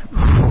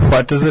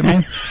What does it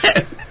mean?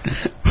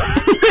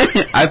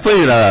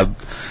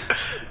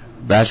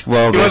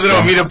 basketball. He doesn't know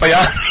what meet a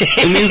paya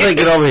It means like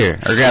get over here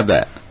or grab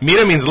that.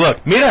 Mira means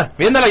look. Mira,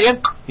 viéndala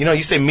bien.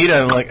 you say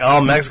mita and like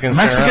all Mexicans.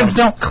 Mexicans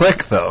don't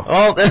click though.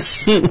 Oh,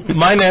 that's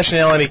my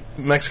nationality.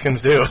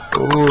 Mexicans do.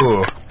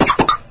 Ooh.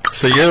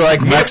 So you're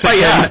like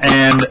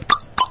Mexican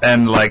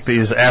and like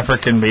these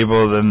African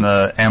people in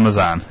the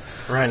Amazon.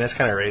 Right, that's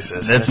kind of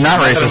racist. It's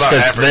not racist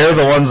because they're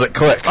the ones that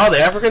click. Oh, the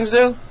Africans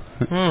do?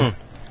 Maybe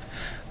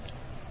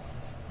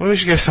we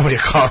should give somebody a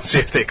call and see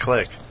if they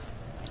click.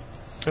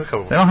 They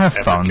don't have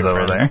phones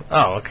over there.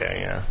 Oh, okay,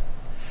 yeah.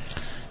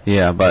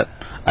 Yeah, but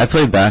I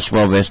played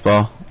basketball,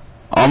 baseball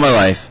all my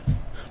life.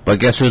 But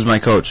guess who's my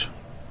coach?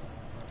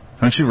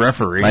 Don't you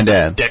referee? My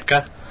dad.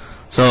 Ditka?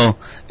 So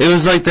it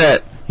was like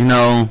that,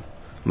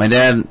 my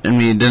dad and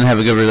me didn't have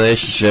a good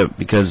relationship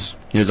because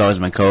he was always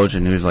my coach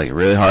and he was like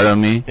really hard on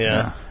me.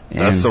 Yeah.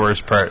 That's the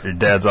worst part. Your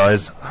dad's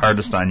always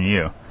hardest on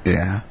you.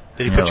 Yeah.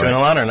 Did he put you in a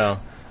lot or no?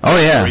 Oh,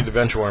 yeah. Read the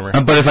bench warmer.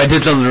 But if I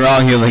did something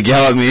wrong, he would like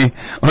yell at me,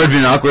 or it'd be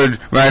an awkward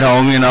ride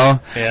home, Yeah.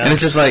 And it's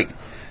just like,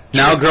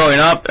 now growing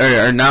up,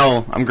 or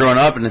now I'm growing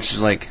up, and it's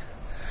just like,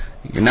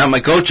 you're not my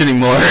coach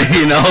anymore,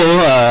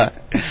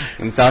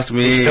 and talk to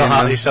me. He's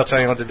still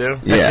telling you what to do?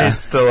 Yeah. He's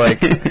still like,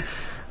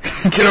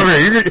 get over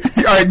here.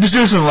 All right, just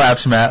do some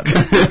laps, Matt.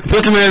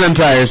 Put them in them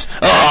tires.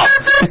 Oh.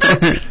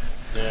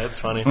 Yeah, that's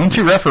funny. Don't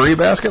you referee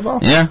basketball?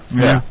 Yeah.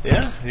 Yeah.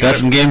 Got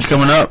some games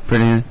coming up.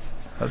 Pretty.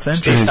 That's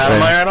Steve interesting.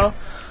 Stoudemire at all?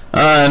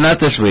 Not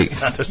this week.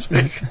 Not this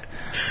week.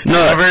 No.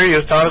 Whatever, he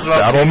was telling us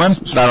about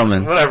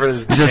Stoudemire. whatever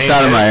his He said name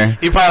Stoudemire. is.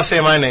 He probably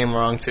say my name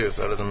wrong, too,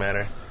 so it doesn't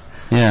matter.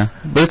 Yeah.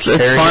 But it's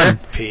Harrier? fun.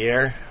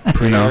 Pierre,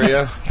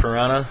 Prioria,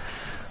 Piranha,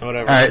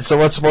 whatever. All right, so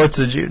what sports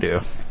did you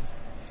do?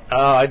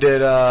 I did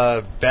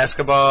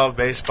basketball,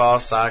 baseball,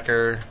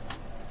 soccer,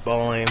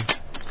 bowling.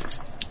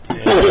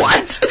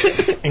 What?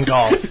 And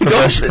golf.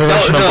 Professional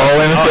bowling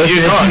Oh,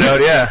 you association? know,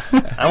 dude, yeah.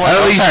 I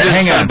don't think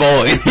hang on.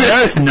 bowling. You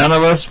notice none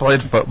of us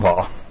played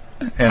football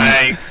in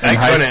I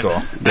high couldn't.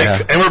 school.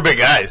 Yeah. And we're big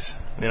guys,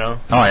 Oh,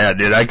 yeah,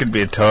 dude, I could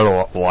be a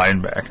total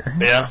linebacker.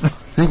 Yeah. I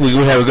think we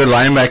would have a good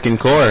linebacking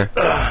core.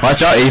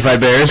 Watch out, 85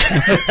 Bears.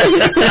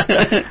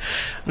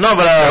 No,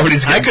 but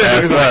Nobody's I getting couldn't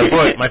because of my past us.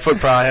 foot. My foot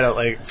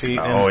probably had feet.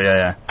 Oh,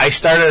 yeah. I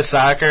started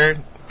soccer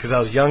because I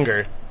was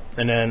younger.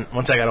 And then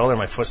once I got older,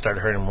 my foot started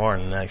hurting more,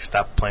 and then I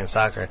stopped playing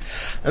soccer.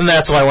 And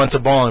that's why I went to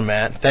bowling,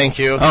 Matt. Thank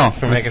you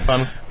for making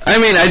fun. I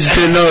mean, I just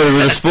didn't know it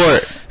was a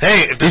sport.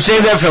 Hey, You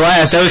saved that for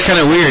last. That was kind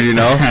of weird,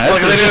 Well,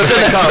 'cause I knew it was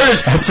gonna come.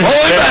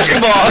 Bowling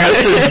basketball.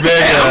 That's his big.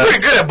 Hey, I'm pretty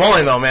good at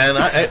bowling, though, man.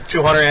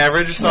 200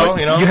 average or so,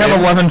 You have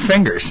 11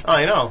 fingers. Oh,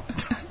 I know.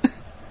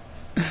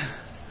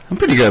 I'm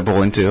pretty good at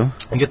bowling, too.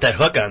 And get that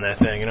hook on that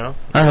thing,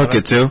 I hook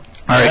it, too.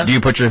 All right, Yeah? do you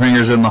put your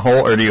fingers in the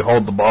hole or do you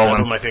hold the ball I in?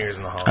 put my fingers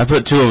in the hole. I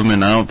put 2 of them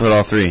in. I don't put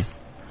all 3.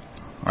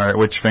 All right,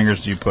 which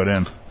fingers do you put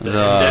in?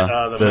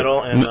 The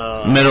middle and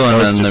middle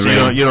and then the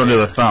So ring. you don't do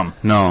the thumb.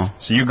 No.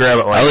 So you grab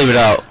it I leave it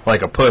out.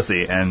 like a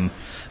pussy and...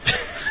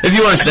 If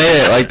you want to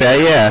say it like that,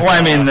 yeah. Well,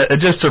 I mean,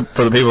 just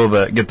for the people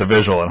that get the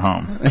visual at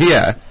home.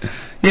 Yeah.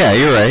 Yeah,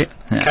 you're right.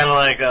 kind of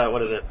like,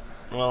 what is it?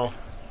 Well,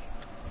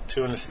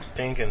 2 in the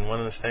stink and 1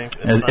 in the stink.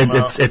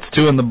 It's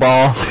 2 in the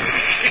ball,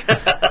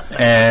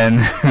 and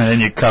then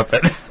you cup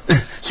it.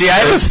 See, I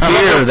have a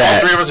fear of All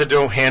that. 3 of us are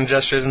doing hand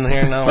gestures in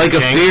here now. Like a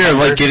gang fear of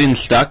member. like getting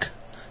stuck.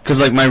 Because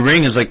like my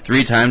ring is like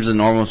 3 times the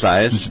normal You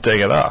size. should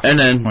take it off. And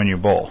then- when you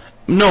bowl.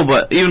 No,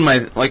 but even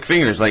my like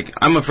fingers, like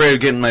I'm afraid of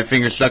getting my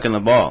fingers stuck in the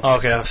ball. Oh,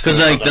 okay. Because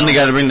like then they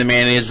got to bring the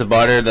mayonnaise, the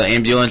butter, the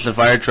ambulance, the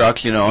fire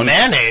trucks, and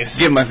mayonnaise.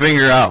 get my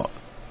finger out.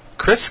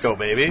 Crisco,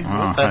 baby.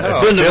 What the I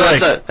hell? feel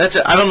But that's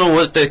I don't know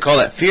what they call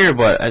that fear,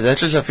 but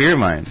that's just a fear of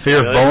mine.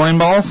 Fear Really? of bowling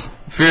balls?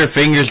 Fear of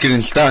fingers getting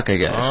stuck, I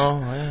guess. Oh,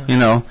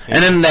 yeah.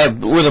 And then that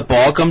where the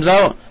ball comes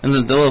out and the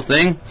little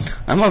thing,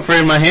 I'm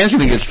afraid my hand's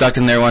gonna get stuck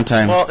in there one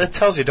time. Well, it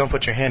tells you don't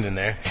put your hand in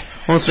there.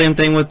 Well, same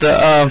thing with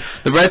the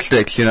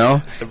breadsticks, you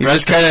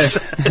just kind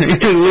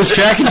of lose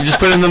track and you just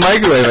put it in the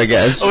microwave, I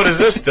guess. Oh, what is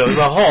this, though? There's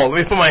a hole.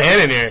 Let me put my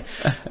hand in here.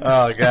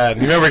 Oh, God.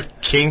 You remember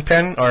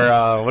Kingpin?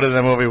 Or what is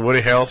that movie?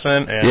 Woody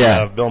Harrelson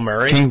and Bill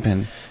Murray?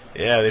 Kingpin.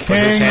 Yeah, they put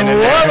his hand in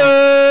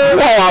there.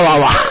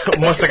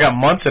 Must have got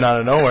Munson out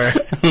of nowhere.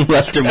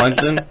 Lester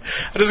Munson.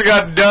 I just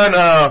got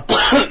done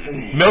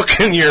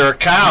milking your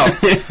cow.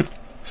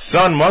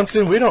 Son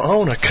Munson, we don't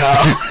own a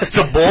cow. It's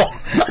a bull.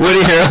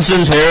 Woody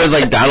Harrelson's hair is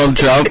like Donald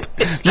Trump.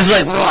 Just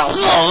like...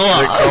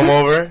 They come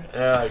over.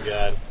 Oh,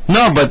 God.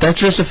 No, but that's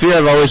just a fear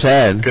I've always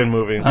had. Good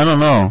movie. I don't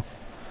know.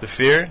 The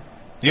Fear?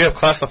 Do you have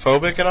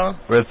claustrophobic at all?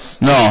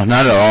 No,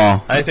 not at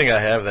all. I think I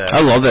have that.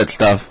 I love that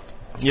stuff.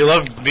 You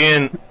love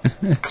being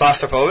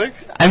claustrophobic?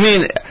 I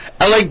mean,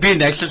 I like being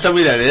next to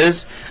somebody that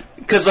is.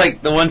 Because,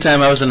 like, the one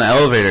time I was in the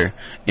elevator.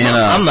 And,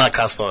 I'm not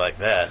claustrophobic like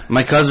that.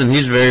 my cousin,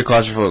 he's very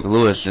claustrophobic,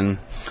 Lewis, and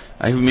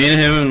me and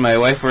him and my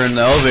wife were in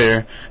the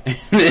elevator,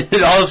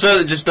 and all of a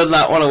sudden it just does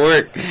not want to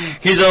work.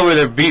 He's over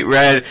there beat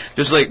red,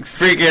 just like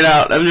freaking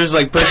out. I'm just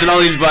like pushing all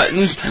these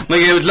buttons,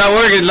 like it's not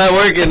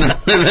working.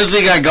 And this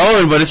thing got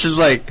going, but it's just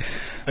like,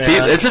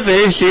 it's a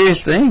very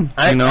serious thing.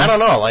 I don't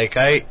know. Like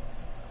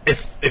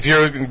if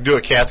you're going to do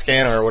a CAT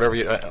scan or whatever,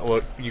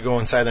 you go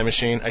inside that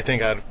machine. I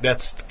think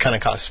that's kind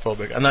of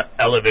claustrophobic. I'm not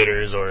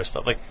elevators or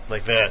stuff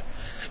like that.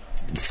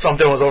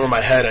 something was over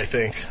my head, I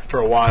think. For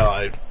a while,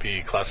 I'd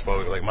be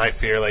claustrophobic. Like, my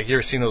fear, like, you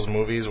ever seen those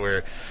movies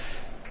where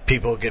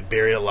people get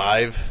buried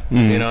alive?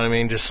 You know what I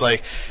mean? Just,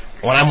 like,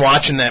 when I'm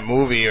watching that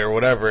movie or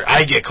whatever,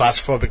 I get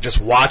claustrophobic just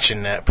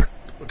watching that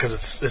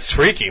because it's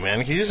freaky,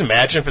 man. Can you just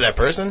imagine for that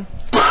person?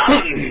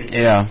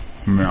 Yeah.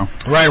 No.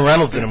 Ryan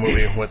Reynolds did a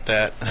movie with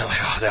that, and I'm like,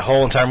 oh, that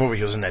whole entire movie,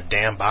 he was in that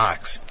damn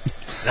box.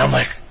 And I'm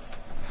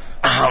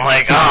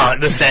like, oh,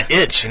 this that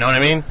itch, you know what I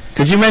mean?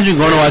 Could you imagine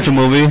going to watch a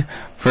movie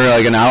for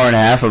like an hour and a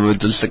half of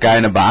just a guy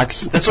in a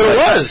box? That's what it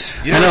was.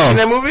 You never seen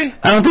that movie?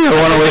 I don't think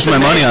I want to waste my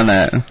money on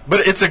that.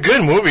 But it's a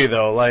good movie,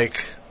 though.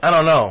 Like, I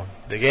don't know.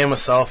 They gave him a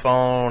cell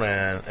phone,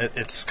 and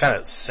it's kind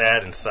of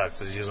sad and sucks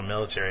because he was a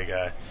military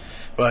guy.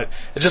 But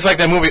it's just like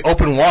that movie,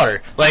 Open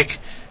Water. Like,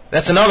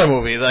 that's another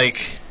movie.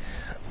 Like,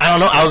 I don't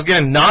know. I was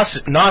getting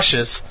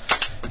nauseous.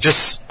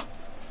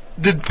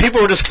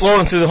 People were just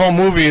floating through the whole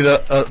movie,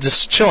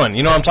 just chilling.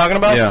 You know what I'm talking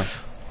about? Yeah.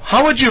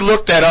 How would you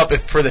look that up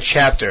for the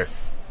chapter?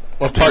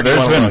 What part?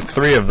 There's been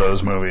 3 of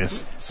those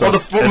movies. So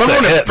well, remember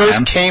when it first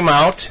man. came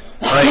out?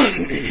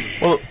 Like,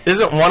 well,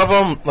 isn't one of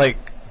them like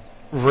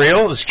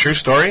real? It's a true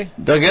story.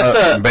 I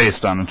guess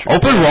based on the truth.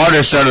 Open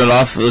Water started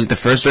off like the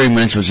first 30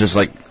 minutes was just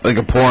like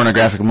a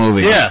pornographic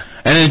movie. Yeah.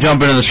 And then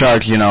jump into the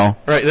shark, you know.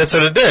 Right. That's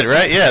what it did.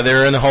 Right. Yeah. They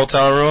were in the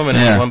hotel room, and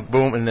then went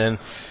boom, and then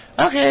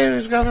okay,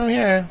 let's go from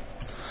here.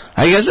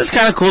 I guess it's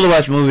kind of cool to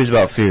watch movies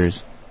about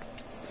fears.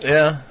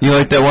 Yeah. You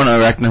like that one,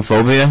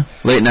 Arachnophobia?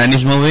 Late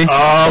 90s movie?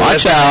 Oh,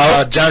 watch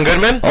out. John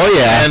Goodman? Oh,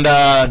 yeah.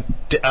 And,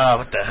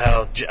 what the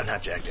hell?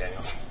 Not Jack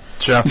Daniels.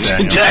 Jeff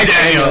Daniels. Jack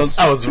Daniels.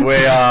 I was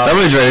way off.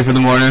 Somebody's ready for the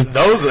morning.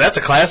 That's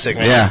a classic,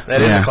 man. Yeah.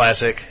 That is a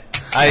classic.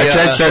 I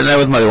tried starting that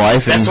with my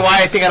wife. That's why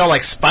I think I don't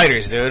like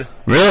spiders, dude.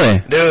 Really?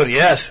 Dude,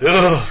 yes. Ugh,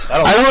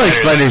 I don't like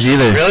spiders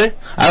either. Really?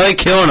 I like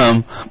killing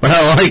them, but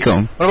I don't like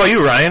them. What about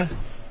you, Ryan?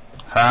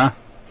 Huh?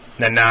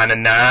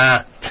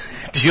 Nah.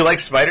 Do you like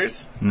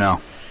spiders?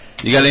 No.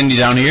 You got any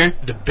down here?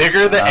 The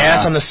bigger the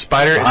ass on the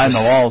spider, behind is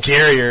the walls.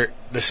 scarier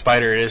the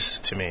spider is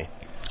to me.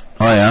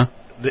 Oh, yeah?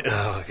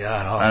 Oh,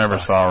 God. I never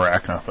saw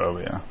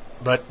Arachnophobia.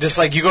 But just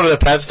like you go to the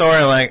pet store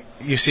and like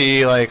you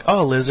see like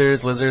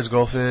lizards,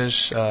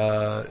 goldfish,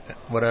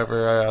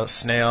 whatever,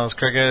 snails,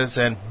 crickets,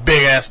 and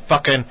big ass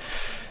fucking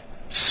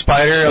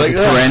spider, Like a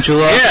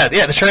tarantula?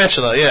 Yeah, the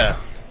tarantula, yeah,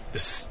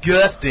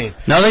 disgusting.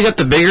 Now they got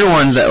the bigger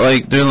ones that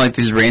like doing like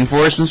these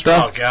rainforests and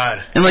stuff. Oh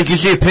God! And like you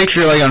see a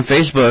picture like on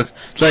Facebook,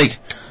 it's like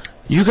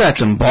you got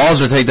some balls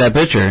to take that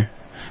picture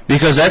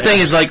because that thing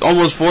is like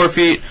almost 4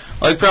 feet,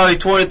 like probably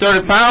 20,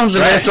 30 pounds,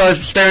 and that's like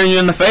staring you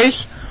in the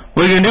face.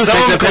 What are you gonna do?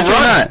 Take that picture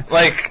or not?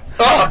 Like,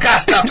 oh God,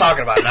 stop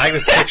talking about it. Now I can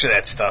just picture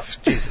that stuff.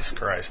 Jesus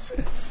Christ.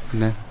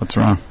 What's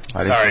wrong?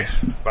 Sorry,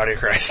 body of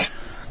Christ.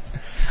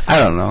 I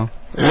don't know.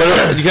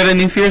 You got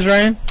any fears,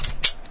 Ryan?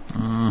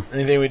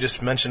 Anything we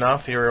just mentioned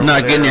off here?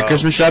 Not getting your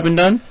Christmas shopping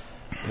done?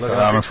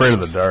 I'm afraid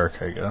of the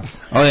dark, I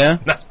guess. Oh yeah.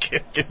 Not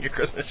getting your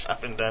Christmas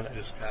shopping done. I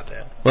just got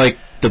that. Like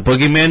the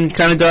boogeyman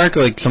kind of dark,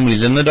 like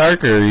somebody's in the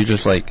dark, or you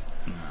just like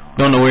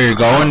don't know where you're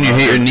going. You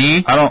hit your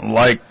knee. I don't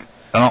like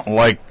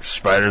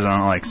spiders. I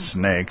don't like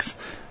snakes.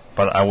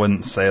 But I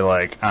wouldn't say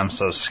like I'm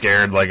so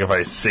scared. Like if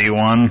I see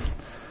one,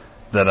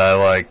 that I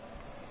like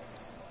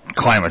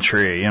climb a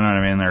tree. You know what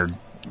I mean? Or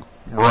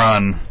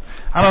run.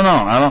 I don't know.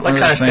 I don't. What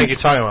kind of snake you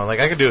talking about?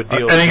 Like I could do a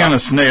deal. Any kind of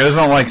snake. I just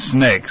don't like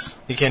snakes.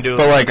 You can't do.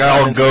 But like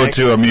I'll go snake?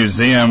 to a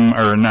museum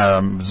or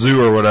a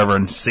zoo or whatever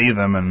and see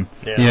them and.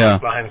 Yeah.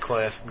 Behind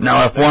glass.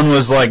 Now if one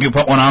was like you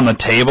put one on the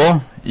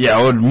table, yeah,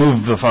 I would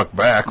move the fuck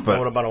back. But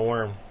what about a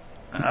worm?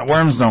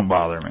 Worms don't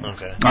bother me.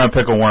 Okay. I'd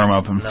pick a worm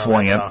up and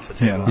fling it. Off the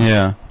table.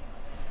 Yeah.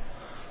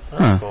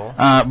 That's cool.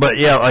 But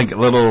yeah, like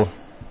little,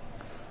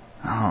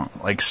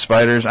 like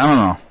spiders. I don't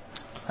know.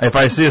 If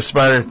I see a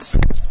spider,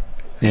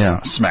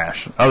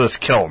 smash. I'll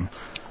just kill them.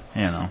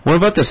 You know. What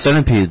about the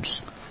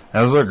centipedes?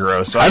 Those are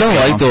gross. I don't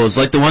like those.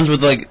 Like the ones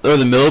with like, or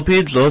the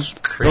millipedes. Those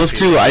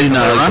two, I do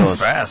not like run those.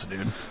 Fast,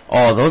 dude.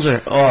 Oh, those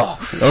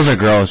are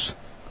gross.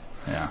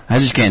 Yeah. I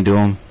just can't do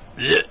them.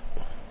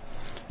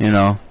 You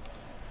know.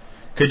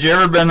 Could you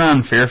ever been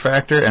on Fear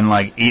Factor and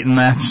like eaten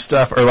that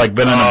stuff, or like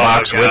been in a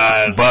box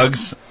with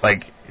bugs?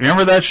 Like,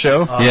 remember that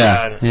show? Oh,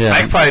 Yeah, God. yeah.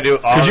 I could probably do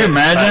all Could you of it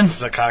imagine? besides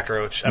the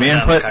cockroach. Me and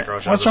not the put-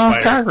 cockroach. what's the wrong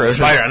with spider. cockroaches?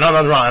 Spider. No,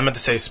 that's wrong. I meant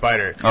to say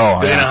spider. Oh,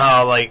 Because you yeah. know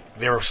how like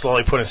they were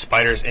slowly putting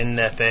spiders in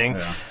that thing.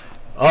 Yeah.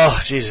 Oh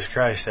Jesus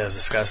Christ, that was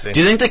disgusting. Do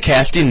you think the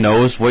casting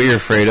knows what you're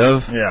afraid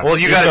of? Yeah. Well,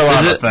 you Just got fill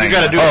out to the thing. you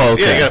got to do. Oh,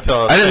 okay. Yeah, you got to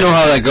fill out. I didn't know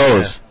how that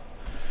goes.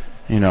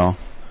 You know.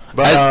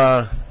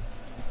 But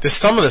there's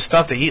some of the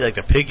stuff they eat, like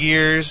the pig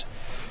ears,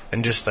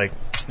 and just like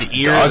the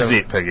ears. Dogs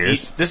eat pig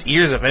ears. This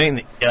ears of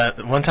anything.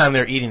 One time they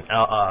were eating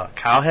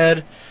cow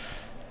head.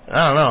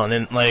 I don't know, and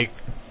then like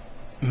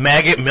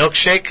maggot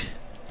milkshake.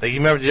 Like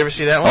did you ever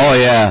see that one? Oh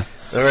yeah.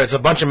 Where it's a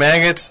bunch of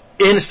maggots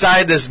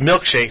inside this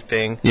milkshake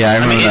thing. Yeah, I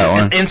remember that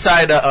one.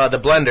 Inside the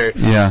blender.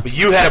 Yeah. But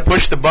you had to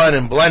push the button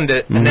and blend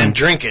it, and then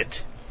drink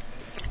it.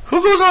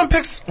 Who goes on and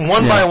picks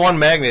one by one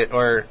maggot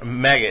or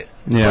maggot?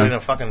 Yeah. Put it in a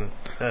fucking.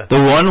 The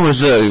one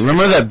was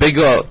remember that big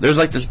there's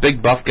like this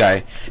big buff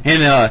guy,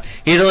 and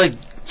he had to like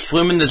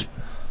swim in this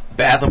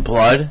bath of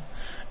blood,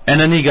 And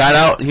then he got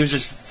out, he was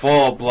just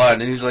full of blood,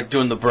 and he was like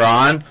doing the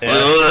brawn.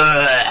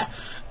 Yeah.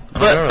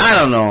 But I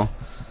don't know.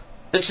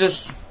 It's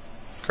just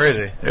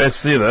crazy. You guys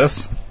see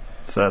this?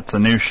 It's a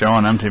new show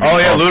on MTV. Oh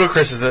yeah, called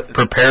Ludacris is the.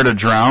 Prepare to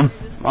Drown.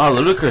 wow,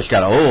 Ludacris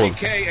got old.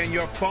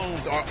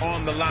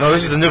 No,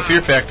 this is the new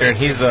Fear Factor, and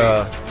he's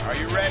the.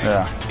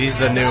 Yeah. He's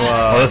the new.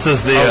 Well, this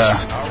is the.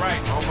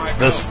 host.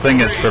 This thing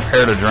is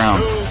Prepare to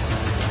Drown.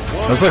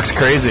 This looks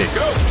crazy.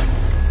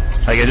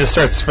 Like it just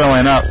starts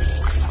filling up.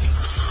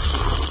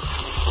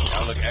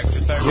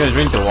 You gonna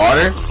drink the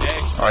water?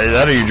 Are you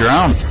that or you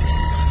drown?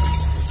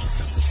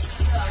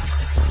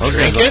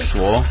 Drink it?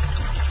 Swole.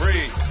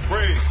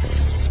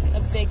 A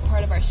big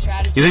part of our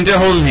strategy. You think they're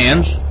holding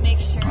hands? Make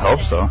sure I hope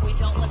that so. we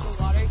don't let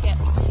the water get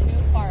too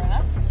far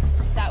up.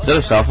 That Is that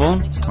a cell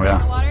phone? Yeah.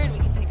 The water and we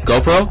can take a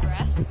GoPro?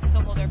 breath, so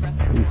hold our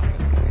breath in the water.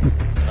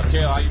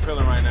 Kale, how you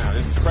feeling right now?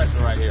 This is pressure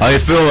right here. How you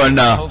feel right I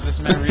now? hope this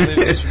man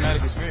relives his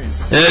traumatic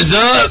experience. Heads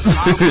I up!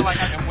 don't feel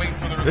like I can wait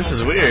for the results This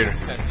is of the weird.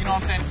 test. You know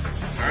what I'm saying?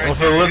 Well,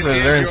 for the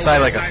listeners, they're inside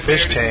like a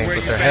fish tank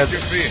with their heads. I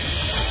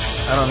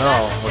don't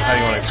know how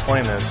you want to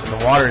explain this. And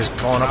the water is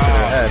going up to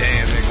their head.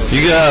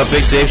 You got a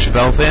big Dave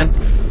Chappelle fan?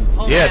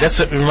 Yeah, that's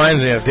what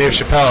reminds me of Dave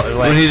Chappelle.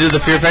 Like, When he did the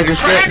Fear Factor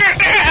skit?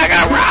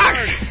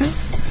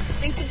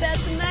 Think about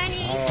the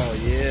money. Oh,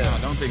 yeah. No,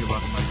 don't think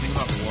about the money. Think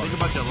about the water. Think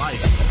about your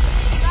life.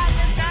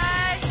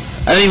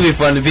 I think it'd be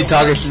fun if he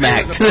talking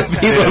smack to the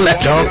people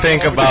next to don't him.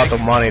 think about the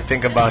money.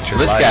 Think about your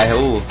This life. guy,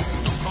 ooh.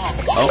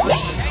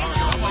 Oh,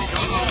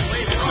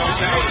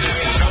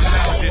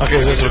 Okay,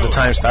 is this where the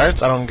time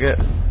starts? I don't get.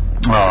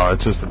 Oh,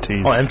 it's just a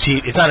tease. Oh,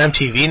 it's on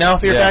MTV now,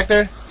 Fear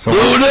Factor? So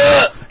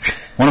Luda!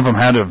 one of them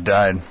had to have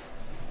died.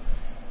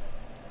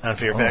 On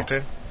Fear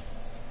Factor?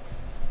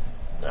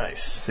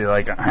 Nice. See,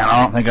 like,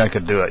 I don't think I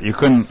could do it. You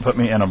couldn't put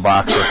me in a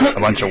box with a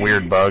bunch of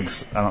weird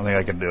bugs. I don't think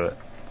I could do it.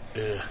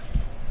 Ugh.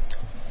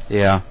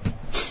 Yeah.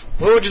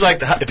 What would you like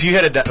to... If you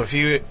had a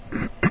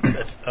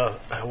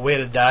way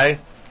to die,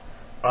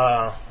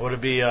 would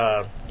it be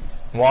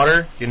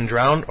water, getting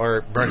drowned,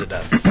 or burn to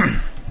death?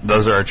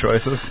 Those are our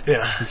choices.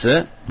 Yeah. That's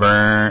it?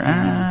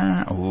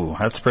 Burn. Ooh,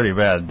 that's pretty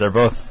bad. They're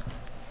both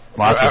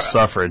lots of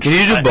suffrage. Can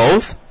you do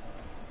both?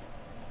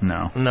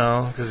 No.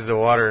 No, because the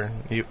water,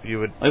 you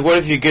would... Like, what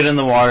if you get in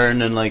the water and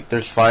then, like,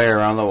 there's fire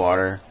around the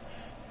water,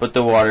 but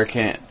the water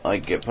can't,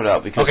 like, get put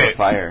out because of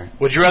fire?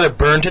 Would you rather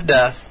burn to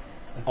death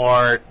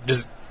or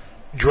just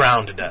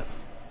drown to death?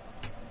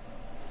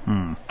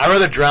 I'd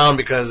rather drown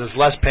because it's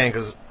less pain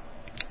because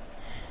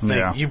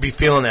Yeah. you'd be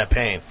feeling that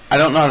pain. I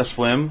don't know how to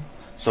swim,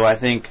 so I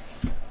think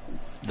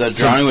the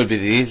drowning would be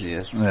the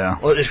easiest. Yeah.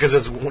 Well, it's because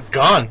it's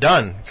gone,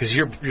 done. Because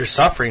you're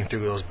suffering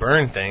through those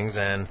burn things,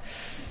 and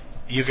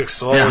you could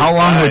slowly. Yeah, how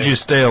long die. would you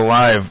stay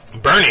alive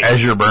burning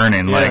as you're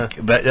burning? Yeah. Like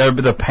that would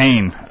be the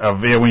pain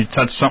of when you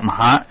touch something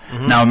hot.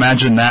 Now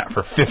imagine that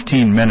for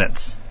 15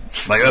 minutes.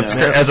 Like that's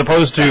Yeah. as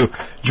opposed to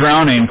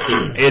drowning,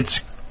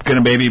 it's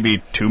gonna maybe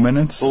be 2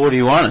 minutes. Well, what do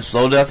you want, a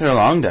slow death or a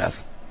long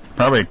death?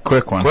 Probably a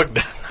quick one. quick,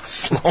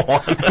 slow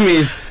on? I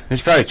mean,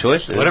 there's probably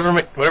choices.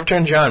 Whatever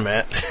turns you on,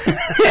 Matt.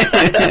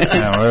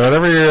 Yeah,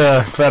 whatever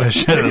your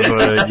fetish is,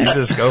 you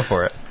just go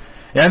for it.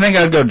 Yeah, I think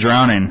I'd go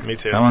drowning. Me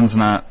too. That one's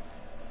not.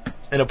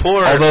 In a pool,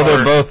 or Although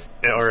they're both.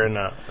 or in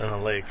a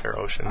lake or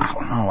ocean. I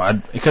don't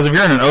know. Because if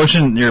you're in an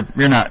ocean, you're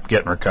not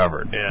getting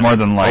recovered. Yeah. More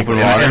than likely.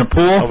 Open water. In a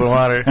pool, Open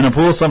water. In a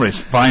pool, somebody's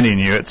finding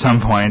you at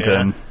some point, Yeah.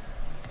 and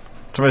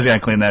somebody's got to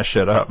clean that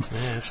shit up.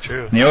 Yeah, that's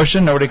true. In the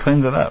ocean, nobody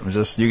cleans it up. It's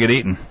just you get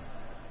eaten.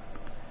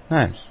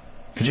 Nice.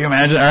 Could you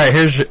imagine?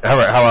 All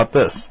right, how about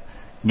this?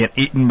 Get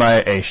eaten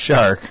by a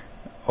shark,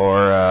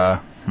 or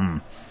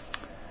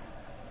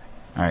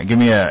All right, give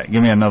me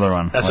another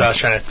one. That's what I was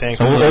trying to think.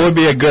 So what would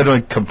be a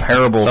good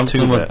comparable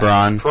Something to with that?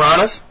 brawn.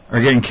 Piranhas?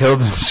 Or getting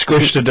killed and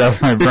squished to death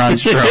by Braun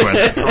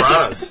Strowman.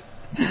 Piranhas.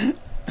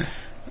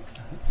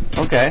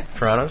 Okay.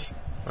 Piranhas?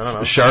 I don't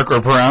know. Shark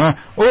or piranha?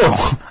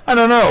 Oh, I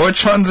don't know.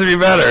 Which one's would be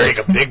better?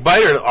 Take a big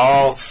bite or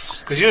all...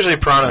 Because usually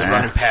piranhas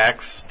run in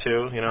packs,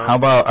 too, you know? How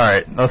about, all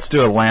right, let's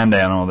do a land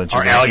animal that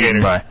you're Or getting eaten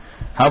alligator. by.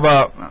 How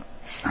about,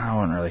 I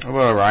wouldn't really. What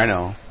about a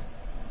rhino?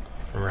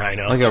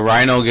 Rhino. Like a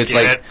rhino gets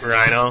Get it?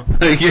 Rhino.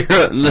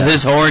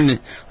 his horn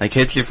like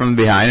hits you from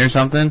behind or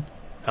something.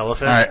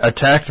 Elephant. All right,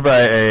 attacked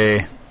by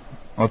a,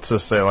 let's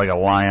just say like a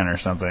lion or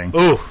something.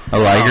 Ooh. A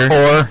liger.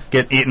 Or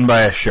get eaten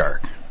by a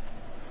shark.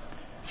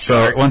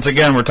 So, Shark. once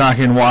again, we're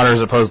talking water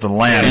as opposed to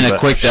land. And a but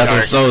quick death or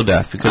shark. slow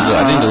death because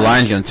I think the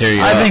lion's gonna tear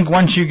you up. I think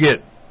once you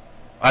get,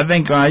 I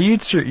don't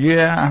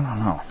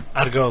know.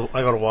 I go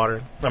to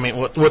water. I mean,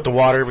 with the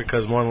water,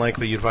 because more than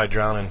likely you'd probably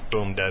drown and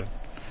boom, dead.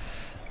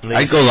 And then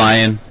I'd you go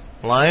lion.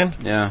 Lion?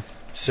 Yeah.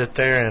 Sit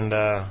there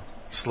and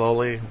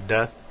slowly,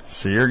 death.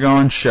 So you're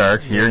going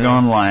shark, you're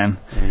going lion.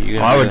 You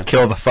Well, I would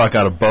kill the fuck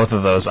out of both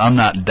of those. I'm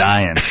not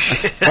dying.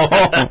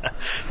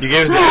 You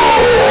gave us the...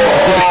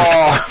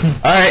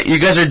 All right, you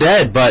guys are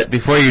dead, but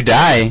before you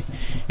die,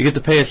 you get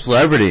to pay a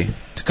celebrity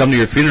to come to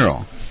your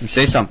funeral and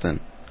say something.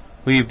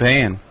 Who are you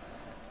paying?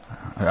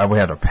 We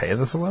have to pay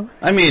the celebrity?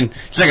 I mean,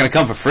 he's not gonna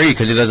come for free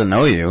because he doesn't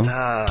know you.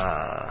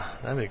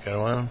 That'd be a good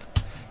one.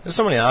 There's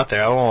somebody out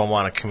there. I don't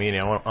want a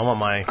comedian. I want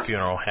my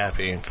funeral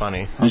happy and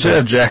funny. You should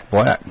have Jack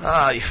Black.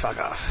 Ah, you fuck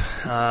off.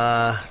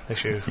 Make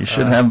sure You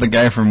should have the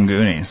guy from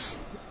Goonies.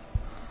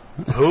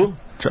 who?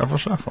 Truffle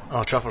Shuffle.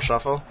 Oh, Truffle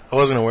Shuffle. I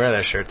wasn't gonna wear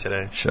that shirt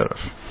today. Should have.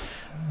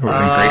 It would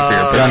have been great for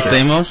your John picture.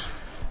 Stamos?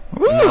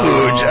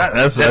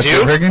 Ooh, that's you?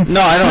 your picking?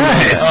 No, I don't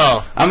Nice. know.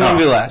 Oh, I'm going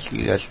to be last.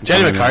 You guys can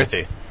Jenny tell me.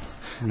 McCarthy.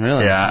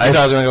 Really? Yeah, I thought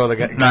I was gonna go with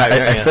a guy. No,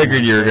 I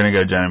figured you were going to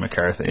go Johnny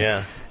McCarthy.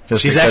 Yeah.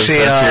 Just She's because actually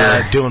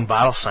that's your- doing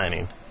bottle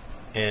signing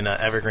in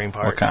Evergreen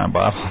Park. What kind of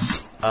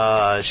bottles?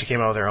 She came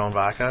out with her own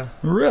vodka.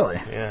 Really?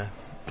 Yeah.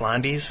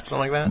 Blondies, something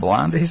like that.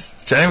 Blondies?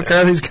 Johnny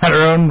McCarthy's got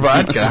her own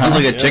vodka. Sounds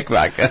like a Yeah. chick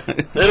vodka.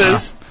 It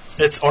is.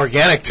 It's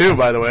organic too,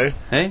 by the way.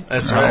 Hey?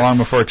 That's How right. long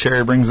before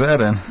Cherry brings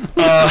that in?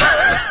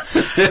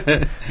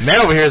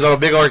 Man over here is a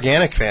big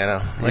organic fan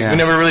of. Like, Yeah. we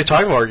never really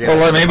talked about organic.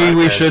 Well, on the maybe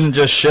we podcast. shouldn't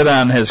just shit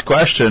on his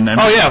question.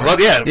 And Oh yeah, well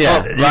yeah.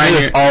 Yeah. Well, you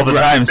do this all the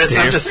time, Steve.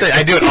 I'm just saying,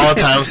 I do it all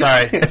the time. I'm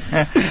sorry.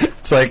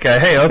 It's like,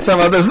 hey, let's talk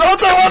about this. No,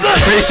 let's talk about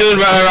this. Pretty soon,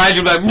 Ryan,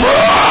 you'll be like,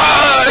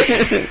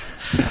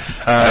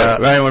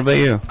 Ryan, what about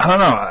you? I don't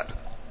know.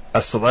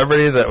 A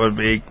celebrity that would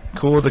be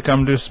cool to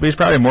come do a speech,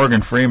 probably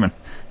Morgan Freeman.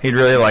 He'd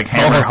really like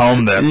hammer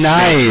home that speech,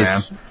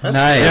 Nice. man.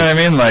 Nice. You know what I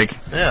mean? Like,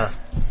 Yeah.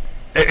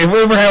 if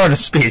we ever having a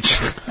speech,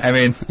 I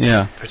mean,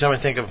 Yeah. Every time I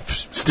think of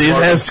Steve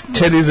has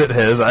titties at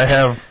his. I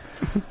have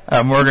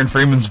Morgan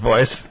Freeman's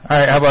voice. All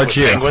right, how about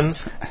you?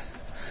 penguins.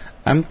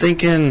 I'm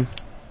thinking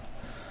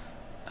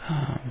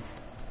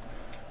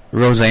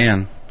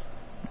Roseanne,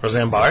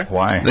 Roseanne Barr.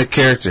 Why? the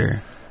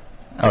character.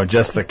 Oh,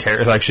 just the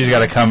character. Like, she's got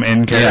to come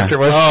in character. Yeah.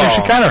 Well, Oh.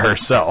 she kind of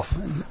herself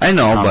I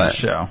know, on the but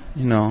show.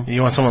 you know,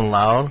 You want someone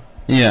loud?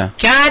 yeah.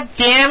 God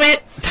damn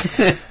it!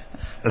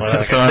 That's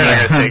Well, someone they're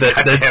not gonna say, that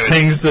 "God damn it."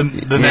 sings the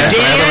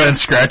national anthem and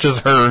scratches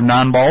her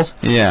non-balls.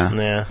 Yeah.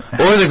 Yeah.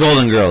 Or the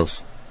Golden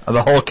Girls.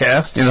 The whole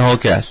cast. In the whole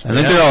cast. I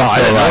think Yeah. they're all I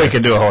still didn't know we alive.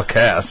 could do a whole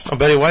cast. Well,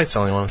 Betty White's the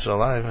only one still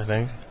alive, I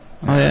think.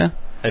 Oh, yeah?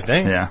 I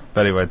think. Yeah,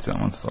 Betty White's the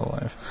only one still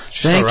alive.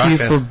 She's Thank still you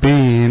rocking. for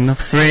being a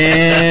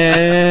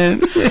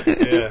friend.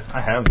 Yeah.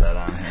 I have that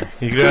on here.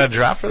 You got a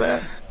drop for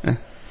that?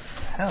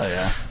 Hell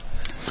yeah.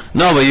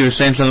 No, but you were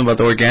saying something about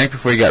the organic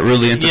before you got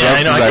really interrupted Yeah,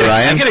 I know. by I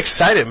Ryan. get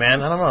excited,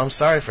 man. I don't know. I'm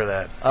sorry for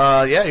that.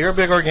 Yeah, you're a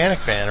big organic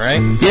fan, right?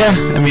 Yeah,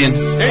 I mean,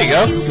 There you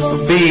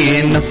go.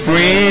 being a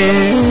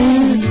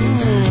friend.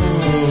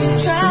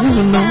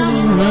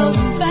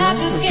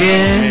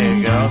 There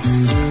you go.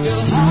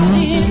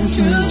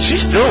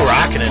 She's still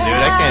rocking it, dude.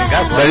 I can't.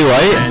 God bless Betty her,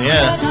 White? man.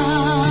 Yeah.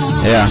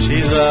 Yeah,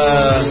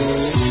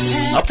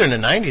 She's up there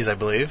in the 90s, I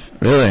believe.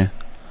 really.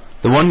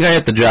 The one guy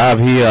at the job,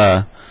 he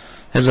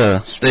has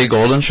a Stay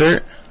Golden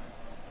shirt.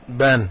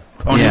 Ben.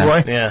 Pony Yeah.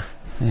 Boy? Yeah.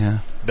 Yeah.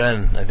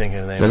 Ben, I think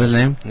his name Is that his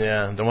name?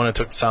 Yeah, the one that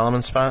took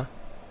Solomon's spot.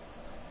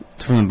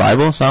 It's from the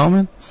Bible,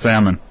 Solomon?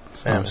 Salmon.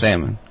 Sam.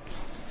 Salmon.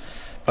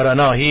 But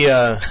no, he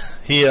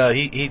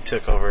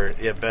took over.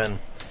 Yeah, Ben.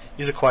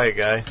 He's a quiet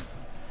guy.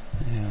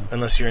 Yeah.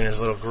 Unless you're in his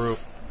little group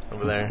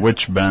over there.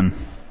 Which Ben?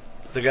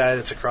 The guy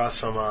that's across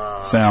from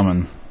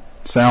Salmon.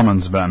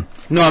 Salmon's Ben.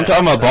 No, I'm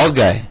talking about bald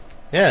guy.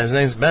 Yeah, his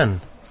name's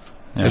Ben.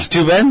 Yeah. There's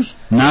two Bens?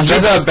 Not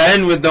There's a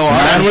Ben with no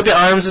Ben arms. with the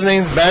arms, his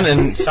name's Ben,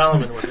 and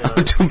Solomon with the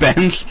arms. Two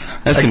Bens?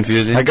 That's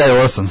confusing. That guy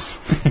listens.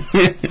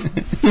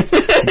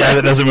 The guy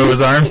that doesn't move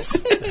his arms.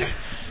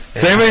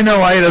 Does anybody know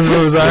why he doesn't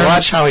move his arms?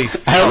 Watch how he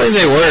I don't think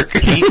they work.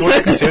 feet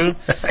works too.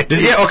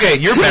 Does he? Okay,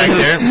 you're back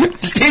there.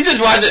 Steve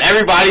just watches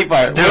every body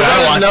part. Dude,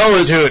 I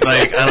know, dude.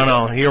 Like, I don't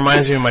know. He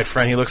reminds me of my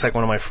friend. He looks like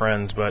one of my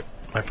friends, but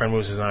my friend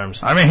moves his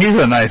arms. I mean, he's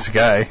a nice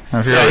guy.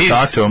 If you Yeah, ever he's-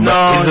 talk to him, but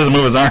no. he doesn't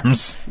move his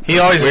arms. He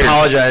always Weird.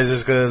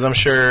 apologizes because I'm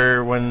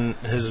sure when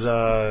his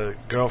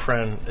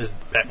girlfriend is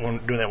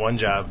doing that one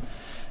job,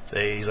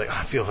 he's like,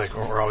 I feel like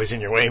we're always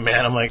in your way,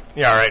 man. I'm like,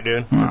 yeah, all right,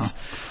 dude.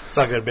 It's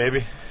all good,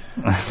 baby.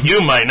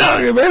 You might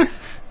not. Okay, baby.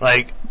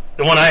 Like,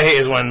 the one I hate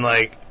is when,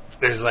 like,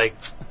 there's, like,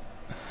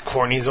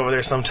 cornies over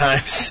there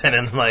sometimes, and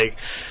then, like,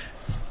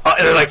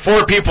 there are, like,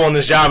 4 people in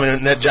this job,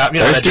 and that job, you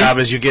know, that Thirsty? job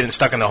is you getting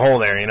stuck in the hole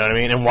there, you know what I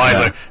mean? And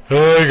Wyatt's Yeah.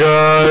 like, hey,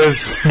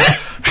 guys.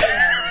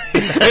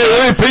 Hey,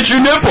 let me pinch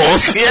your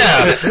nipples.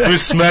 Yeah, we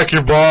smack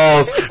your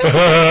balls.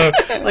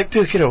 Like,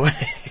 dude, get away.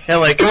 Yeah,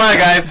 like, come on,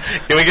 guys.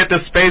 Can we get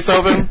this space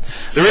open?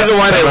 The reason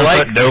why they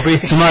like dopey.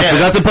 Tomas, Yeah. we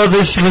got to put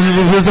this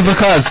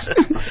because.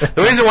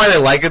 the reason why they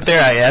like it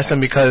there, I asked them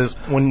because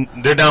when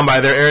they're down by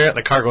their area,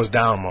 the car goes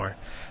down more.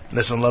 And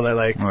this is another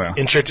like Yeah.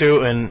 inch or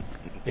two, and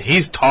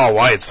he's tall.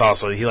 Wyatt's tall,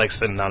 so he likes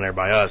sitting down there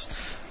by us.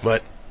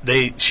 But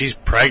she's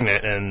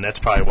pregnant, and that's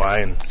probably why.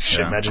 And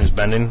shit, Yeah. imagine he's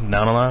bending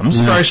down a lot. I'm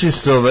surprised she's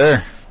still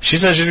there. She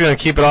says she's going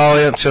to keep it all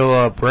the way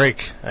until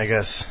break, I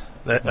guess.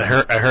 I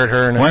heard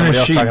her and When somebody is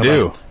else she talking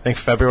due? about. I think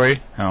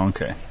February. Oh,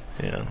 okay.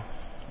 Yeah,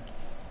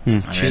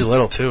 I she's mean,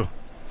 little too.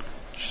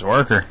 she's a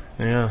worker.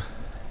 Yeah,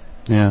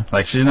 Yeah.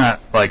 Like, she's not,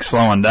 like,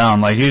 slowing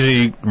down. Like,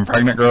 usually when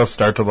pregnant girls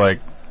start to, like,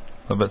 a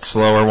little bit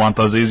slower, want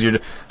those easier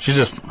to... She's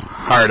just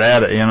hard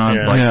at it, you know?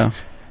 Yeah. Like, Yeah.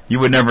 you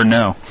would never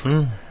know.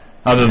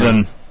 Other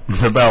than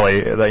the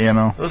belly, that, you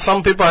know. There's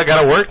some people I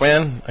got to work,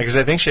 man. Because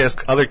I think she has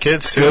other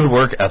kids too. Good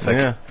work ethic.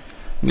 Yeah,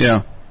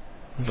 Yeah.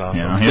 That's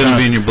awesome. You know, Shouldn't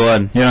be in your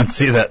blood. You don't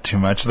see that too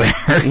much there.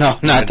 No,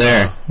 not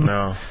there.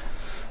 No.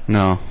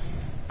 No.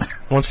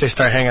 Once they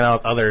start hanging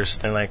out with others,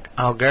 they're like,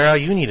 "Oh, girl,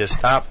 you need to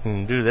stop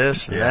and do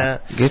this and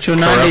that." Get your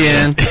 90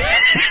 in.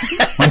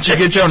 Once you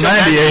get your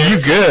 90,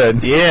 you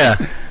good. Yeah.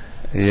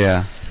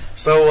 Yeah.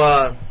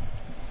 So,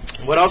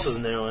 what else is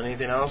new?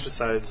 Anything else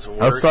besides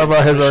work? Let's talk and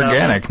about his shopping?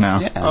 organic now.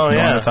 Yeah. Oh, You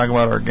yeah. want to talk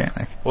about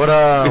organic? What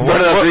You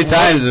brought it up 3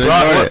 times and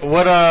ignored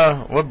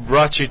it. what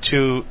brought you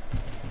to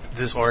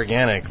this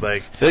organic?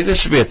 Like, I feel like there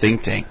should be a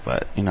think tank,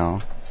 but, you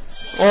know.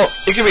 well,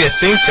 it could be a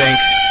think tank,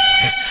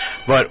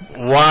 but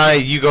why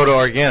you go to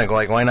organic?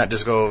 Like, why not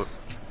just go,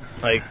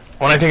 like,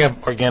 when I think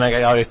of organic,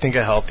 I always think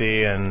of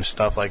healthy and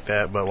stuff like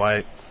that, but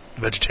why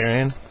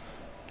vegetarian?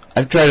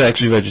 I've tried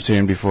actually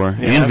vegetarian before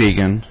Yeah. and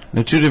vegan.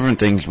 They're 2 different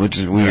things, which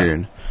is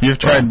weird. You've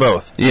tried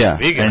both. Yeah.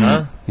 Vegan, And-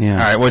 huh? Yeah. All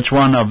right, which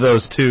one of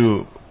those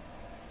two?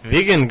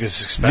 Vegan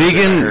is expensive.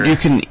 Vegan, you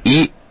can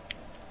eat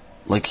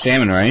like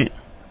salmon, right?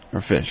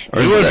 Or fish.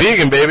 Or You is were that-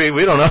 vegan, baby.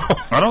 We don't know.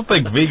 I don't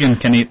think vegan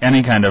can eat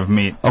any kind of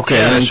meat. Okay,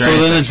 Yeah, then, sure. so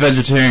then it's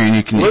vegetarian.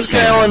 You can eat Let's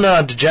get salmon.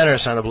 Ellen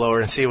DeGeneres on the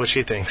blower and see what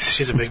she thinks.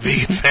 She's a big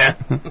vegan fan.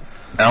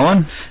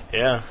 Ellen?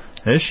 Yeah.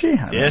 Is she? I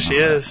don't Yeah, she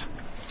know. is.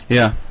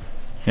 Yeah.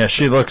 Yeah,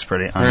 she looks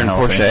pretty Her and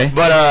unhealthy. Porsche.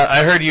 But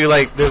I heard you,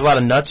 like, there's a lot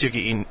of nuts you can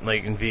eat,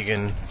 like, in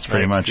vegan. That's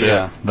pretty like, much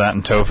yeah. it. That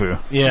and tofu.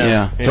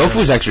 Yeah. Yeah.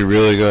 Tofu's actually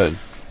really good.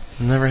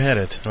 Never had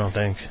it, I don't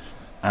think.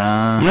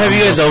 I'm gonna have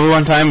you guys over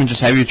one time and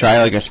just have you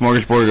try like a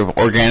smorgasbord of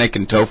organic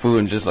and tofu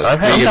and just like I've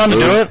had vegan down to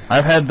food. do it.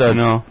 I've had the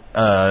No.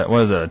 what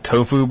is it, a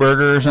tofu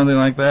burger or something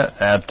like that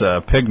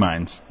at Pig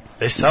Mines.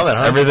 They sell that,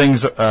 huh?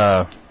 Everything's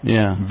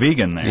Yeah.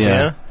 vegan there. Yeah.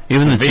 Yeah.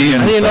 Even the Vegan. cheese. I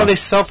and didn't know stuff. they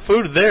sell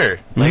food there.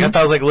 Like, I Mhm. thought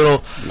it was like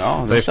little,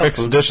 No, They sell fix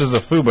food. dishes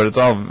of food, but it's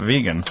all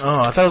vegan. oh,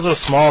 I thought it was little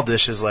small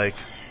dishes, like.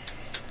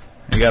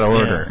 You gotta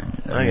order.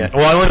 Yeah. Okay.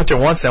 Well, I went there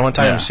once, that one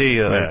time Yeah. to see.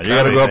 Yeah, you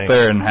gotta go up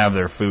there and have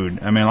their food.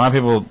 I mean, a lot of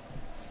people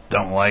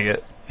don't like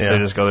it. Yeah. They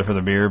just go there for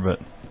the beer, but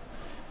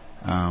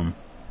I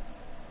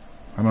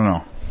don't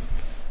know.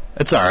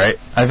 It's all right.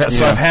 Yeah.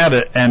 I've had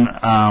it, and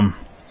I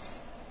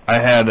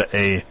had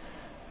a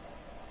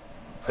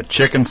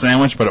chicken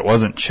sandwich, but it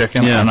wasn't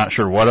chicken. Yeah. I'm not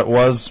sure what it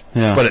was,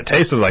 Yeah. but it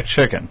tasted like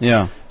chicken.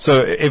 Yeah.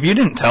 So if you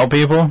didn't tell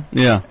people,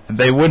 Yeah.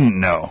 they wouldn't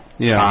know.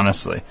 Yeah.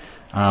 Honestly,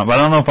 but I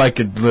don't know if I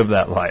could live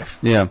that life.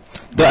 Yeah.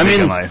 The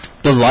vegan life.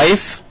 the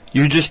life,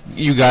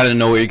 you gotta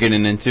know what you're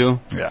getting into.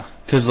 Yeah.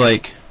 Cause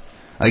like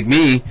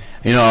me,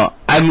 you know,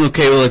 I'm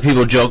okay with like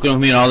people joking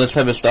with me and all this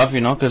type of stuff,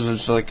 you know, cause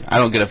it's like, I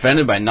don't get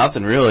offended by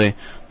nothing really.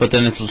 But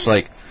then it's just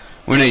like,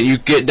 when you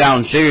get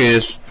down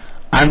serious,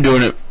 I'm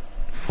doing it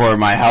for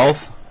my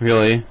health,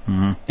 really.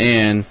 Mm-hmm.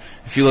 And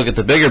if you look at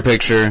the bigger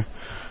picture,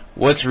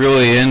 what's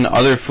really in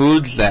other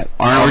foods that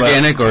aren't All that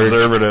organic or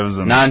preservatives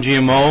and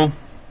non-GMO,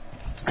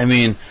 I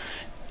mean,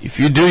 if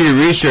you do your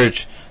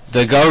research,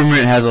 the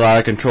government has a lot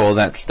of control of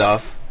that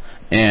stuff,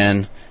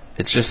 and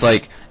it's just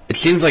like, it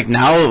seems like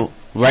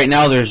right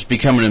now there's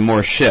becoming a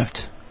more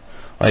shift.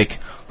 Like,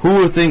 who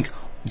would think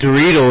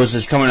Doritos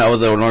is coming out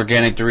with an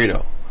organic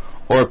Dorito?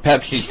 Or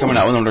Pepsi's coming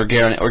out with an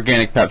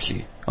organic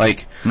Pepsi?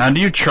 Like, Now, do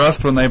you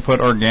trust when they put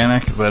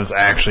organic that it's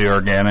actually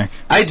organic?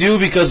 I do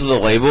because of the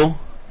label,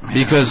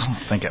 because I don't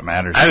think it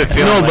matters. I have a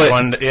feeling No, like but-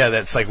 one, yeah,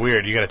 that's like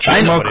weird. You gotta try I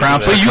know somebody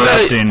crops to do are that. you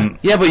gotta, corrupting.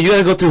 yeah, but you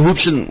gotta go through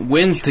hoops and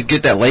wins to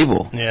get that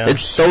label. Yeah.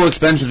 It's so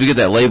expensive to get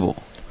that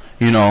label,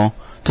 you know.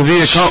 To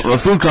be a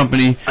food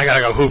company, I gotta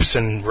go hoops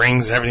and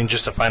rings and everything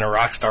just to find a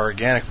Rockstar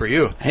Organic for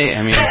you. hey,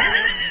 I mean,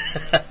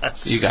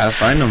 you gotta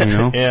find them, you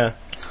know. Yeah.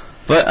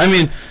 But I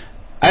mean,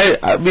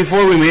 I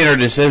before we made our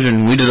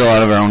decision, we did a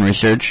lot of our own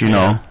research, you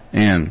know,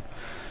 and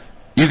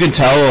you can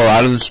tell a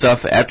lot of the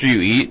stuff after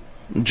you eat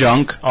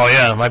junk. Oh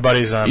yeah, my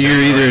buddy's on. You're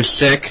either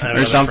sick I have or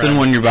another something friend.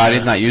 when your body's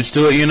Yeah. not used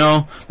to it, you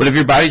know. But if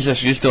your body's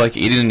just used to like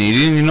eating,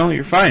 you know,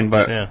 you're fine.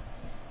 But Yeah.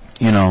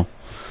 you know,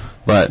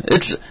 but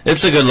it's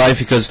a good life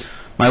because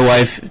my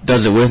wife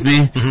does it with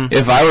me.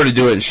 If I were to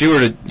do it and she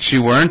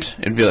weren't,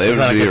 it Mm-hmm. It's would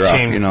not a be good rough,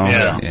 team. you know.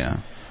 Yeah. Yeah.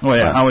 Well,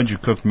 yeah. But- How would you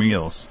cook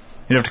meals?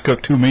 You'd have to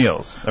cook 2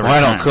 meals. Every Well, I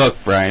don't time. cook,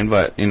 Brian,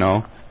 but you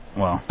know,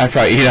 Well, I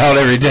probably eat out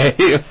every day.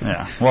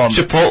 yeah. Well,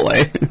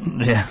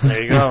 Chipotle. yeah.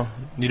 There you go.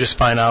 You just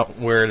find out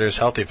where there's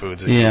healthy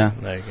foods. that you Yeah.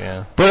 eat. Like,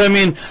 yeah. But I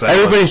mean, Salad.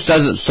 everybody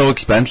says it's so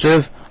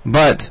expensive,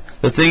 but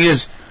the thing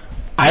is,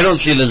 I don't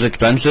see it as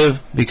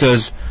expensive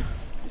because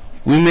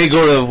we may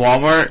go to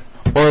Walmart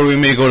or we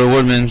may go to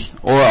Woodman's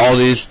or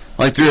Aldi's,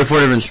 like 3 or 4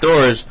 different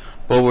stores,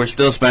 but we're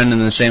still spending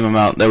the same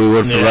amount that we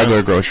would for Yeah.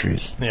 regular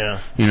groceries. Yeah.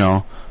 You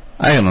know,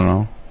 I don't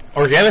know.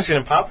 Organic's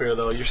getting popular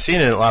though. You're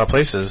seeing it in a lot of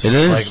places. It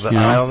is, like the you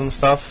know. aisles and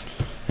stuff.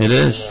 It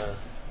is.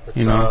 It's,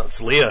 You know. it's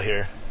Leah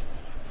here.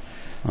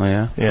 Oh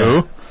yeah.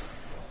 Who?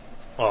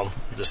 Well,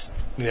 just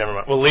never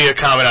mind. Well, Leah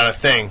commented on a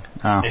thing,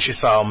 Oh. and she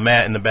saw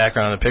Matt in the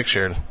background of the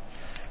picture,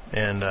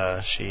 and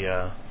she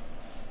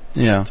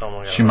Yeah.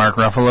 told me. She Mark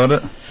Ruffalo'd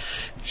it?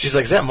 She's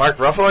like, "Is that Mark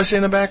Ruffalo I see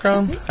in the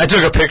background?" I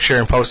took a picture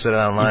and posted it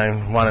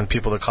online, wanting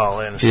people to call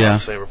in and stuff. Yeah.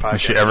 Say we're Is podcasting.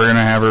 she ever going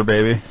to have her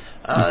baby?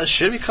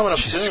 Should be coming up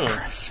soon.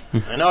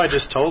 I know. I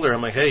just told her.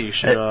 I'm like, "Hey, you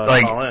should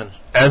Like, call in."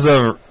 as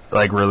of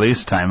like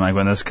release time. Like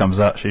when this comes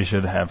out, she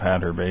should have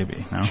had her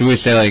baby. No? Should we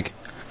say like,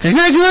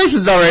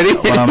 congratulations already?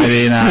 Well,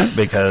 maybe not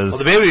because Well,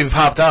 the baby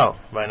popped out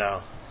by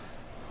now.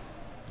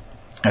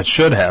 it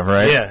should have,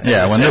 right?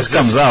 Yeah, When as this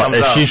comes out,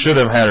 comes out. she should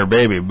have had her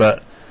baby.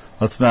 But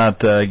let's not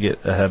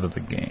get ahead of the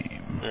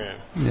game.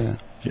 Yeah.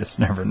 Just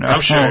never know.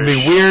 I'm sure It'd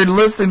be weird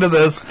listening to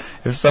this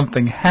if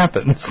something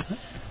happens.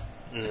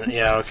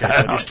 Yeah, okay.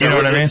 You know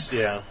what I mean?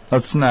 Yeah.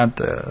 Let's not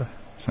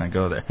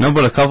go there. No,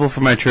 but a couple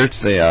from my church,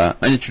 they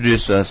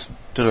introduced us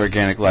to the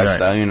organic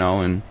lifestyle, you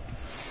know, and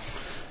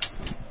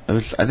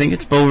I think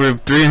it's over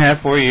 3.5,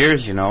 4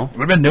 years, you know.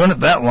 We've been doing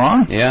it that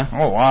long? Yeah.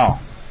 Oh, wow.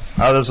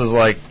 Oh, this was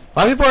like A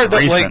lot of people are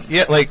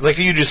recent. like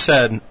you just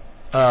said.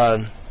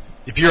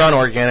 If you're on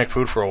organic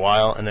food for a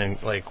while, and then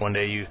like one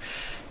day you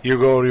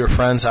go to your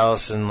friend's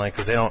house and like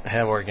because they don't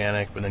have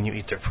organic, but then you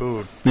eat their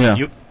food. Yeah.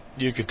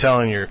 You could tell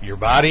in your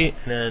body,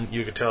 and then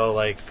you could tell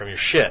like from your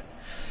shit.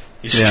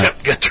 You just Yeah.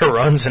 get to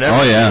runs and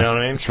everything. Oh, yeah. You know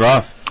what I mean? It's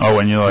rough. Oh,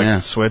 when you Yeah.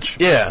 switch?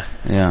 Yeah.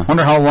 Yeah.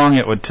 Wonder how long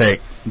it would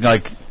take.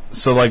 Like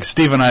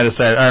Steve and I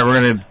decided, all right,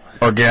 we're going to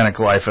organic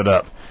life it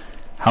up.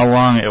 How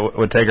long it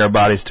would take our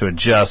bodies to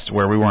adjust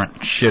where we weren't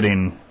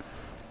shitting.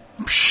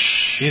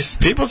 These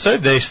people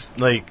said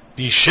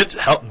you shit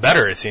help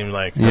better. It seemed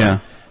like. Yeah.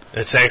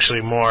 It's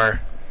actually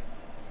more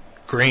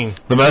green.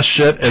 The best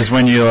shit is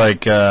when you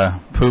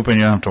poop and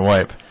you don't have to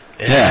wipe.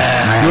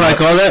 Yeah. You like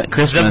all that?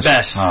 Christmas. The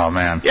best. Oh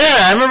man. Yeah,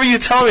 I remember you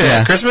telling me Yeah.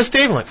 that. Christmas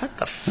Eve. I'm like, what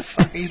the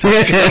fuck are you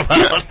talking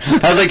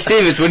about? I was like,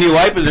 Steve, it's when you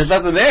wipe it, there's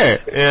nothing there.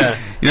 Yeah.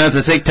 You don't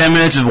have to take 10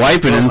 minutes of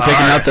wiping and picking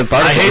out the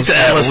particles. I hate the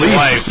endless At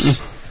least.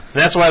 wipes.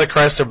 That's why the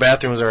Chrysler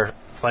bathrooms are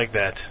like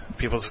that.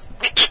 People's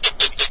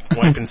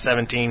wiping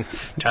 17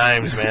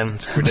 times, man.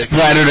 It's ridiculous.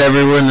 Splattered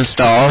everywhere in the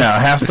stall. Now,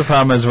 half the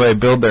problem is they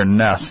build their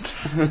nest.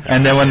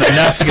 And then when the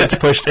nest gets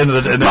pushed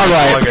into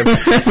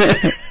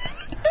the...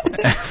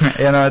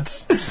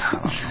 it's...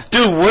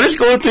 Dude, what is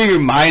going through your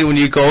mind when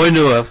you go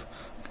into a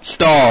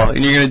stall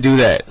and you're going to do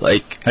that?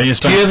 Like, And you do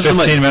spend you have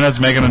 15 some, minutes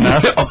making a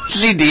nest?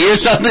 OCD or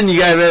something? You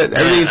got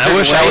everything. I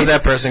wish I set was away?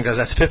 that person because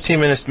that's 15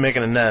 minutes to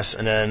making a nest,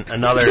 and then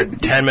another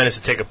 10 minutes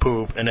to take a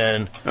poop, and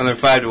then Another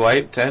 5 to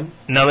wipe, 10?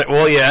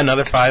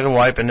 another 5 to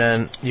wipe, and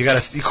then you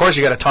got to. Of course,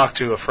 you got to talk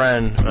to a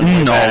friend. On the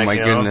way No, back, my you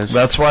know? goodness.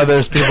 That's why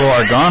there's people who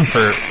are gone for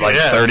like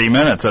Yeah. 30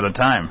 minutes at a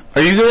time.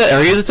 Are you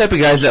the type of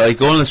guys that like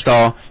go in the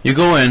stall, you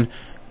go in,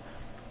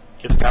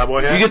 Get the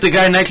cowboy hat. you get the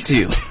guy next to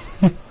you?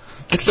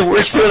 It's the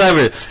worst feeling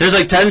ever. There's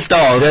like 10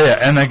 stalls. Yeah,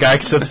 and the guy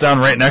sits down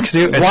right next to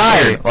you. It's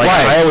Why? weird. Like,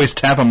 Why? I always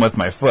tap him with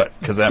my foot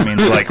because that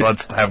means like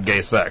let's have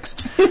gay sex,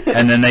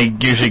 and then they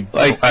usually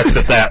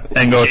exit that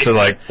and go to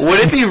like. Would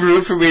it be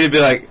rude for me to be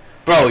like,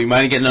 bro, you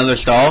mind getting another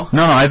stall?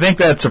 No, I think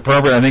that's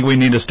appropriate. I think we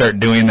need to start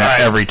doing that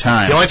Right. every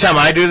time. The only time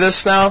I do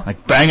this now,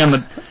 Like bang on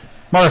the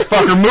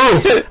motherfucker,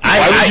 move!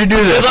 Why would you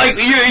do this? It's like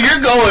you're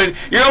going,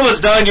 you're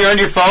almost done. You're on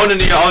your phone, and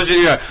then you're always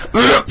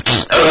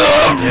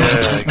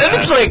and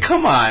it's like,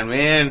 come on,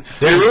 man,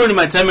 you're ruining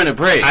my 10-minute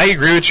break. I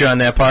agree with you on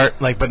that part.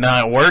 Like, but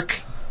now at work,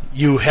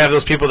 you have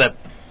those people that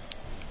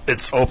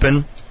it's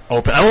open. I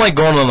don't like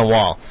going on the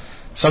wall.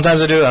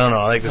 Sometimes I do. I don't know.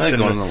 I like to I like sit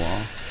going in on the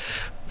wall.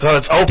 So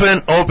it's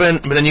open,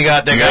 but then you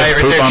got that You guy guys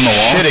right poop there on the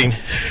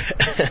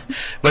wall? shitting.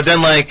 But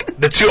then, like,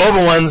 the two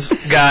open ones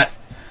got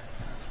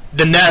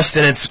the nest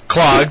and it's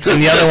clogged,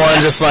 and the other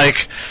one just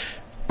like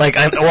I'm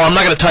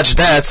not going to touch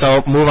that,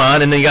 so move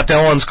on. And then you got the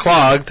other one's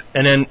clogged,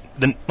 and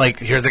then like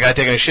here's the guy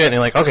taking a shit, and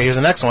you're like, okay, here's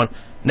the next one.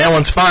 And that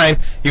one's fine.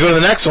 You go to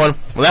the next one,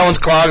 well, that one's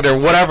clogged or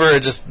whatever,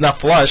 it's just not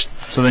flushed.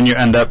 So then you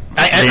end up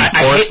being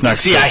forced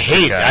next to I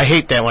the guy.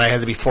 hate that when I had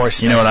to be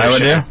forced. You know what next I to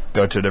would shit. do?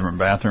 Go to a different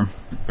bathroom.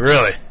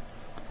 Really?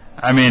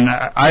 I mean,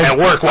 At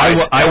work-wise.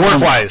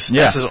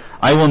 Yeah, This is-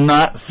 I will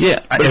not. Yeah,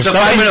 but it's a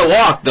somebody- 5-minute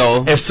walk,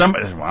 though. If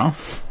somebody, well,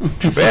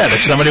 too bad.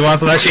 If somebody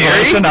wants an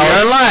explanation, you're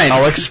I'll, online.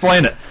 I'll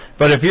explain it.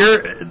 But if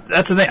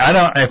that's the thing. I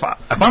don't. If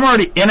I'm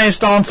already in a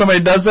stall and somebody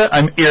does that,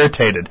 I'm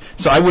irritated.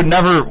 So I would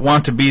never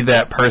want to be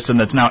that person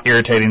that's now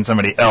irritating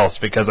somebody else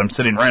because I'm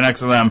sitting right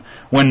next to them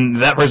when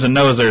that person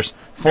knows there's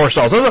 4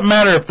 stalls. It doesn't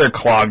matter if they're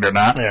clogged or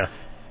not. Yeah.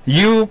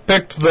 You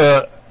picked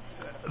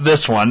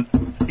this one.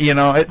 You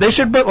know, they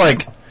should put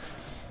like,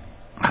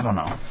 I don't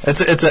know. It's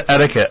an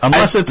etiquette.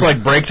 Unless it's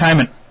like break time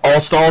and all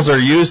stalls are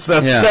used,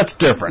 that's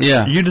different.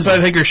 Yeah. You decide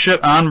to take your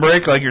shit on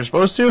break like you're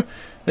supposed to,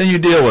 then you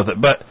deal with it.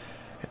 But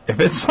if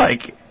it's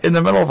like in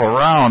the middle of a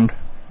round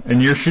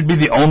and you should be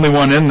the only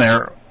one in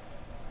there,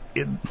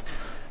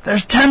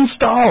 there's 10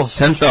 stalls.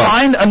 10 stalls.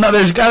 Find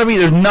another.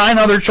 There's 9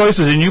 other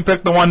choices, and you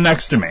pick the one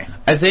next to me.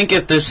 I think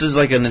if this is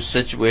like in a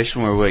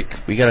situation where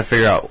we got to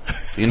figure out,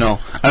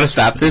 how to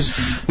stop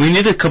this, we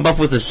need to come up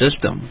with a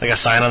system. Like a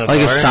sign on the Like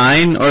door? a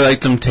sign or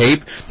like some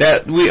tape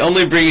that we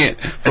only bring it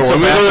for It's when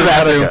a we go to the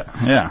bathroom bathroom.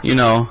 etiquette.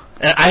 Yeah.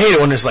 And I hate it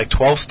when there's like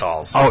 12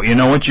 stalls. Oh, you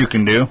know what you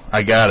can do?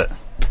 I got it.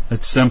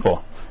 It's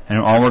simple. And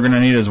all we're going to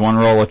need is one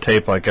roll of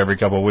tape like every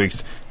couple of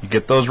weeks. You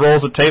get those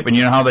rolls of tape, and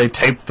you know how they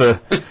tape the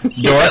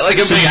door? like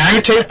a so big-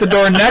 you tape the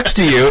door next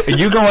to you, and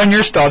you go in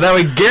your stall. That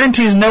way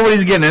guarantees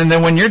nobody's getting in. And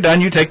then when you're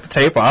done, you take the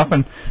tape off,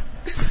 and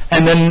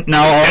then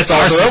now all That's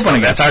our stalls are system. open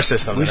again. That's our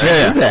system. We right?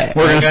 should do that.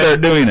 We're going to Okay.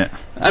 start doing it.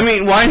 I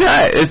mean, why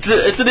not?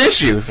 It's an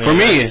issue for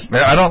me.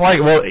 I don't like.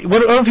 Well,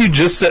 what if you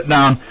just sit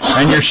down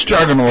and you're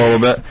struggling a little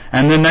bit,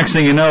 and then next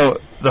thing you know,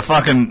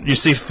 you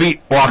see feet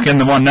walk in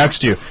the one next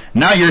to you.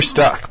 Now you're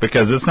stuck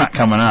because it's not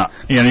coming up.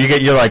 You know,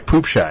 you're like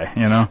poop shy.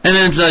 You know. And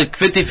then it's like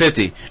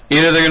 50-50.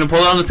 Either they're gonna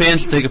pull down the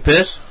pants and take a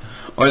piss,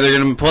 or they're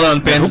gonna pull down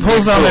the pants. Who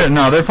pulls down their?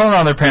 No, they're pulling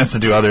down their pants to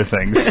do other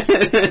things.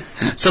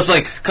 So it's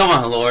like, come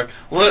on, Lord,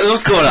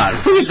 what's going on?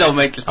 Please don't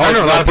make this. I wonder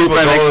if a lot of people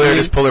right go next over to there, me.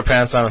 just pull their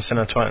pants on and sit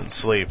in a toilet and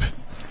sleep.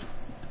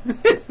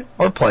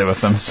 Or play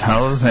with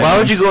themselves. Why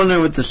would you go in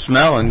there with the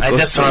smell and go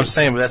That's what I'm sleep?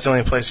 saying, but that's the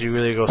only place you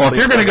really go Well, sleep. if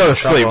you're going to go to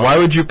sleep, why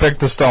would you pick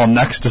the stall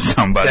next to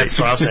somebody? That's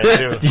what I'm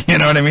saying, too. You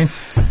know what I mean?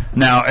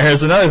 Now,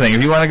 here's another thing.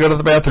 If you want to go to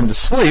the bathroom to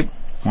sleep,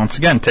 once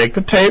again, take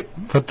the tape,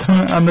 put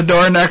them on the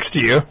door next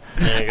to you.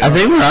 There you go. I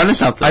think we're onto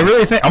something. I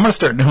really think I'm going to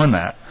start doing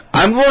that.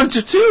 I'm going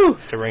to too.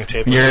 The ring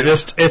tape. You're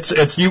just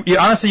you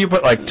honestly you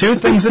put like 2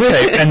 things of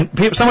tape and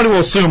somebody will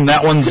assume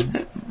that one's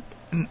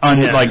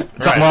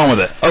something wrong with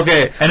it.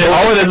 Okay, And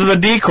all it is a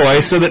decoy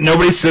so that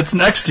nobody sits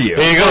next to you.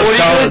 There you go. What are you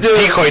Solid gonna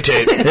do? decoy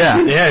tape. Yeah.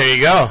 Yeah, there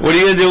you go. what are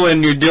you gonna do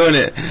when you're doing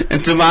it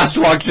and Tomas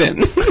walks in?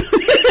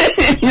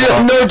 You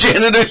have no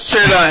janitor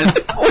shirt on.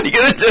 What are you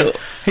gonna do?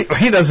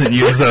 He doesn't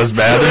use those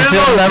bathrooms.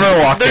 He'll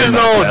never walk There's in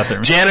no those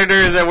bathrooms.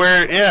 janitors that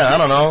wear. Yeah, I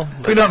don't know.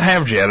 We don't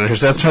have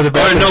janitors. That's why the Or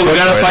bathrooms. no, we look the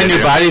gotta way find they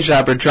your do. body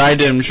shop or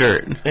Tridem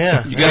shirt.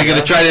 Yeah, You gotta get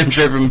a Tridem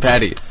shirt from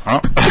Patty. Oh,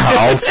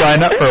 I'll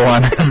sign up for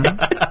one.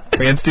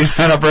 Me and Steve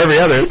sign up for every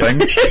other thing.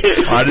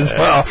 Might as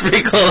well.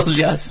 Free clothes,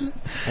 yes.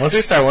 Once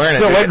we start wearing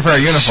Still it, waiting for our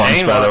uniforms,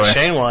 Shane by the way.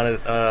 Shane wanted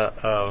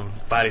a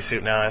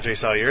bodysuit now after he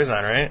saw yours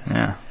on, right?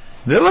 Yeah,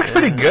 they look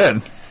pretty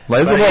good.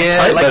 Lays a But little yeah,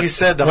 tight, like but you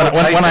said, the when, whole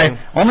when, tight when thing.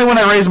 only when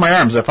I raise my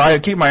arms. If I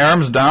keep my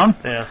arms down,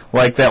 Yeah.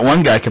 like that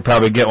one guy could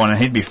probably get one and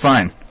he'd be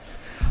fine.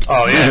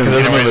 Oh yeah, Because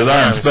he he doesn't move his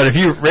arms. But if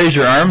you raise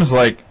your arms,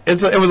 like it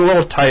was a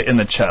little tight in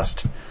the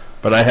chest.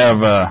 But I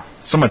have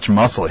so much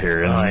muscle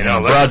here and I know,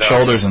 look broad at those.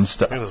 shoulders and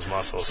stuff. Look at those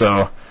muscles.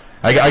 So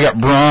I got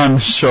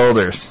bronze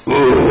shoulders.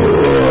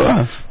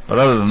 But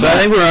other than So I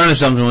that, think we're onto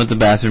something with the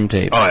bathroom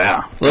tape. oh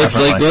yeah,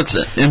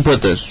 Let's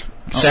input this.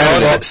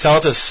 Sell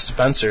it to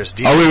Spencer's.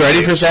 Are we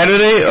ready for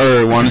Saturday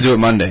or want to do it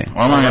Monday?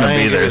 Well, I'm not going to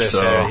Ryan be there, Gibbs so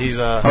said he's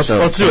let's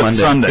So do it Monday.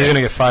 Sunday. he's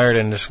gonna get fired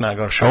and just not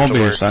going to show I up won't to be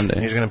here work. Sunday.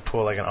 He's gonna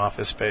pull like an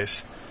office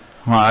space.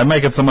 Well, I'm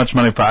making so much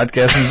money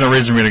podcasting. There's no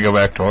reason for me to go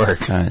back to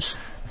work. Nice.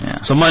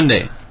 Yeah. So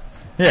Monday.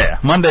 Yeah,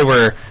 Monday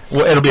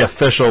it'll be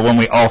official when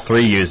we all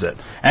 3 use it.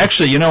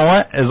 Actually, you know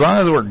what? As long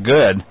as we're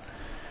good,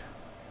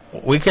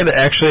 we could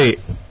actually.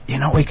 You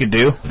know what we could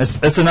do?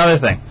 It's another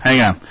thing.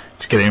 Hang on,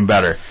 it's getting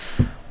better.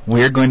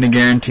 We're going to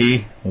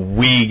guarantee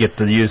we get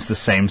to use the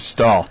same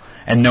stall,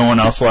 and no one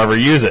else will ever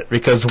use it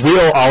because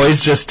we'll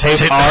always just tape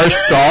our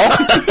stall,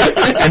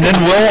 and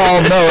then we'll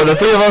all know. The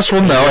 3 of us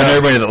will know, and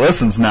everybody that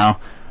listens now.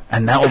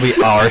 And that will be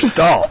our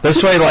stall.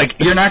 This way, like,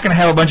 you're not going to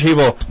have a bunch of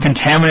people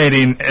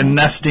contaminating and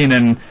nesting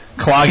and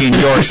clogging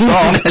your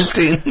stall.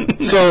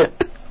 So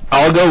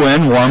I'll go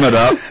in, warm it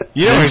up.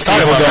 You know what he's Steve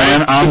talking will about, go in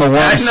right? on the warm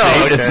I know,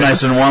 seat. okay. It's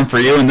nice and warm for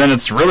you, and then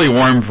it's really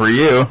warm for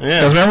you. Yeah.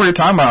 Because remember you're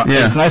talking about,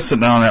 Yeah. it's nice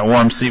sitting down on that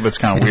warm seat, but it's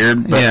kind of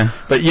weird. But, Yeah.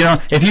 But, you know,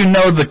 if you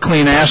know the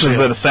clean ashes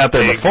that have sat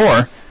there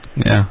before,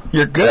 Yeah.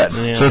 you're good.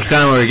 Yeah. So it's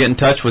kind of where we get in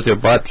touch with your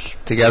butts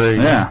together. you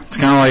know? Yeah. It's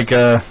kind of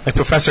like, Like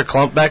Professor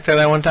Clump back there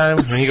that one time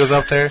when he goes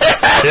up there.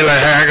 He's like,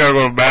 hey, I gotta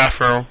go to the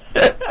bathroom. I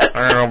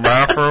gotta go to the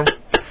bathroom.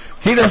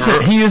 he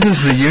doesn't, he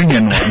uses the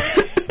union one.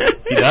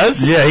 He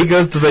does? Yeah, he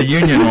goes to the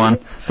union one.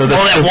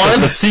 that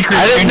one? The secret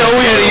I didn't know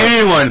we had a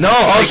union one. No, all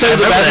of a I sudden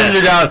the remember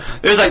bathrooms are down.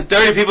 There's like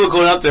 30 people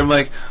going up there. I'm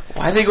like,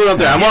 why are they going up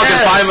there? I'm walking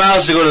Yes. 5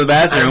 miles to go to the I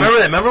bathroom. remember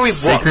that. Remember we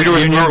Secret were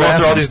union going through all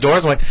bathroom. these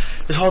doors. I'm like,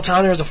 this whole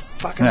time there's a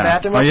fucking Yeah.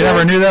 bathroom Oh, up you there?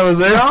 never knew that was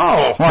there?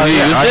 No. Well, You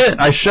yeah, used it?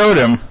 I showed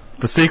him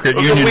the secret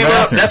Because union we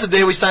bathroom. that's the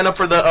day we signed up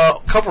for the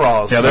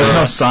coveralls. Yeah, there's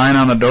no sign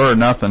on the door or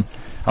nothing.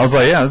 I was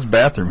like, yeah, there's a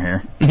bathroom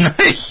here.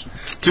 Nice.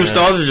 2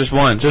 stalls or just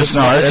one? No, it's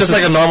just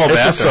like a normal it's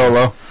bathroom. a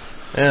solo.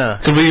 Yeah.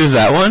 Could we use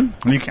that one?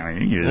 You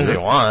can use If it.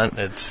 you want,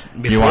 it's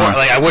before. want-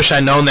 Like I wish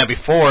I'd known that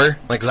before,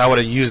 like because I would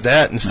have used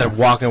that instead of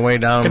walking way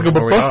down. Gotta go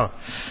where we boo-boo. go.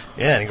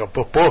 Yeah, and you go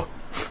boo boo.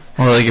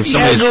 Or like if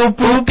somebody's...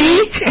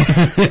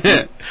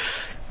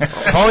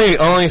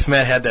 Only if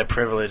Matt had that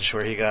privilege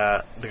where he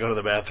got to go to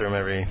the bathroom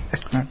every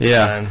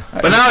Yeah. time.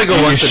 But now I go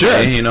You once a should.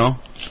 day, you know?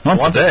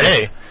 Once a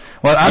day.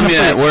 Well, I mean,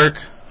 honestly, at work.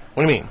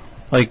 What do you mean?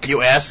 Like,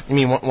 You ask? You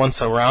mean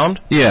once around?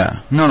 yeah.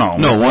 no,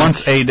 No,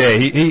 once a day.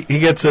 He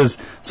gets his.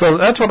 So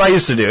that's what I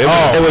used to do.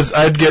 It was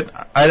I'd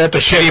have to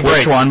shitty pick which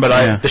break. one, but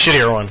Yeah. The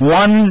shittier one.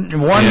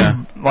 one Yeah.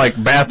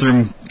 like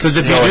bathroom. 'Cause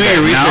if you know, do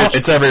your now, research-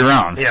 it's every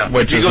round. Yeah.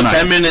 which If you is go nice.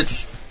 10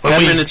 minutes, But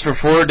 10 we- minutes for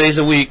 4 days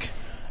a week,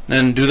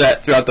 and do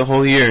that throughout the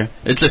whole year,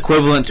 it's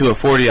equivalent to a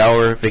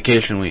 40-hour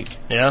vacation week.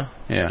 Yeah.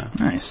 Yeah.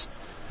 Nice.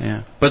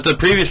 Yeah. But the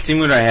previous team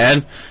that I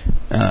had,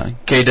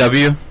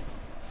 KW.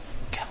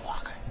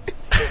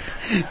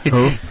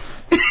 Who?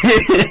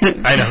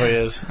 I know who he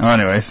is. Oh,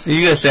 anyways.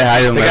 You guys say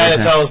hi to him. The guy every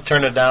that time. tells us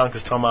turned it down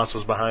because Tomas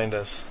was behind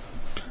us.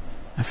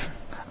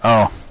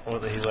 Oh.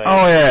 He's like,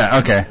 Oh yeah.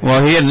 Okay.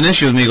 Well, he had an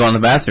issue with me going to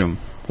the bathroom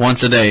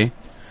once a day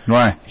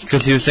Why?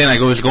 because he was saying I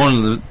was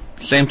going to the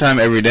same time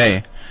every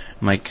day.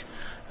 I'm like,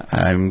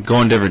 I'm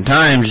going different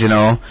times, you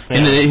know. Yeah.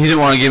 And he didn't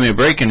want to give me a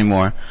break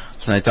anymore.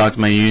 So I talked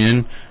to my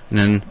union, and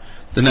then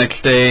the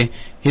next day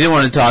he didn't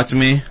want to talk to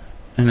me.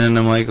 And then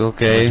I'm like,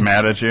 okay. He's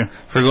mad at you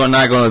for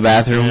not going to the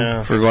bathroom.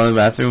 Yeah. For going to the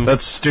bathroom.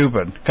 That's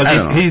stupid. Because I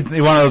don't know. he's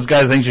one of those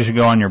guys that thinks you should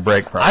go on your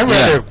break. Probably. I'd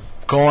rather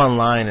go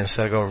online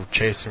instead of go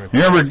chasing.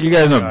 You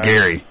guys know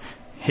Gary.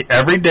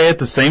 Every day at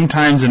the same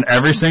times in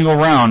every single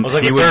round, It was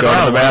like he the would third go to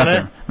round, the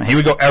bathroom. And he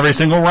would go every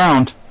single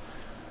round.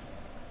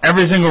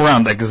 Every single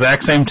round, the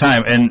exact same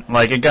time. And,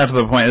 like, it got to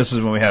the point, this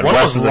is when we had One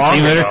Wes was as the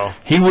team longer, leader. though.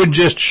 He would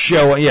just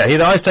show,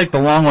 he'd always take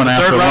the long one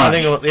after Third round, I lunch.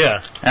 think it was,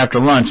 yeah. After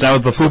lunch, that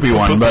was the poopy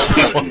one.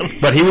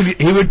 But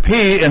he would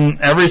pee in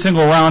every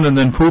single round and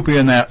then poopy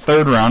in that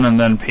third round and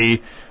then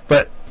pee.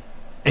 But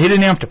he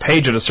didn't have to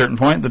page at a certain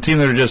point. The team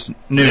leader just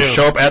knew to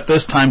show up at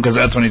this time because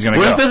that's when he's going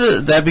to go.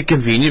 Wouldn't that be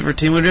convenient for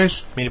team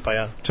leaders? Meet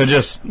it To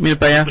just Well,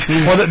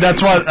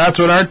 that's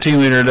what our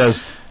team leader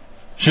does.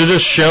 She'll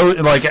just show,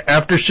 like,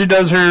 after she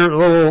does her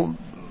little,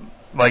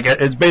 like,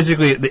 it's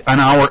basically an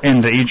hour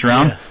into each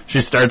round,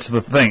 she starts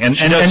the thing. And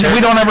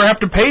we don't ever have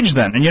to page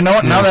then. And you know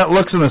what? Now that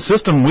looks in the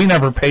system, we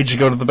never page to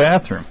go to the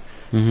bathroom.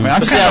 I mean, I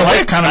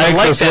like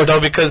that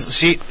though because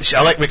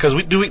because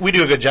we do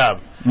a good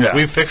job. Yeah.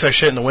 We fix our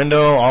shit in the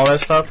window, all that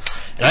stuff,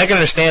 and I can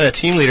understand a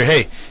team leader.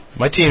 Hey,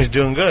 my team's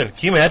doing good.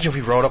 Can you imagine if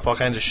we wrote up all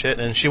kinds of shit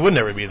and she would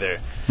never be there?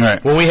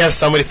 Right. When we have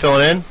somebody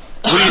filling in,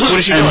 what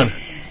is she doing?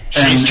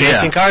 She's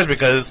chasing cars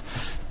because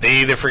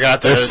they either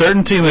forgot to. There's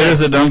certain team leaders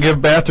that don't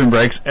give bathroom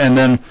breaks, and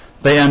then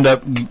they end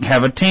up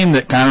have a team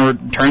that kind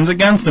of turns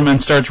against them and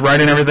starts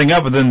writing everything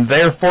up, and then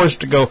they're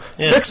forced to go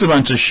fix a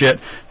bunch of shit,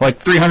 like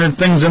 300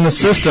 things in the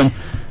system,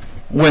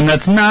 when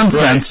that's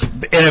nonsense.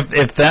 Right. And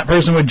if that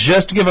person would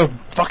just give a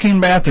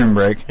fucking bathroom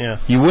break,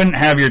 you wouldn't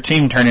have your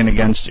team turning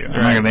against you. I'm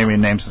not going to name any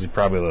names because he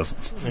probably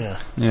listens.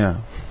 Yeah.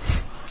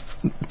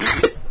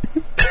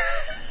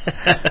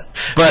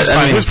 But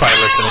I mean, who's probably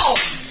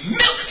listening?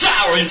 Milk,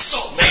 flour, and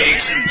salt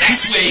mix, and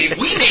that's the way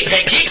we make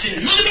pancakes.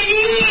 And look at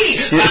me,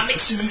 I'm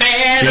mixing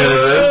batter.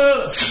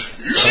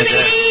 Look at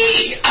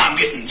me, I'm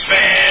getting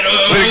fatter.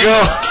 There you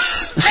go.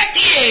 Crack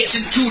the eggs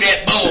into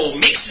that bowl,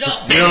 mix it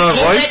up, you don't know the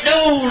voice? that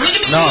dough. Look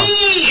at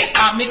me,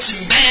 I'm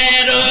mixing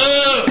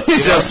batter.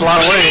 He's just a lot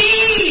of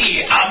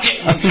weight. I'm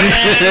getting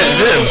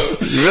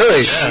fatter.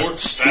 Really? Short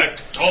stack,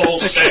 tall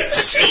stack,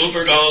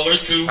 silver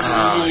dollars too.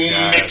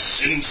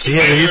 Mixing some he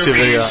had a YouTube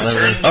video on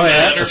it. Oh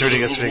yeah, that's where he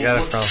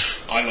got it from.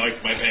 I like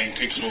my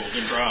pancakes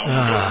golden brown.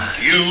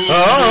 Don't you?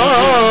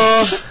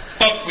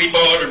 Buckwheat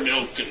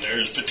buttermilk and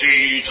there's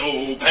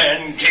potato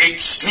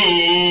pancakes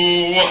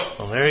too.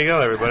 Well, there you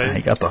go, everybody. I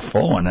got the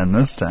full one in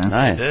this time.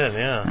 Nice. You did,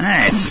 yeah.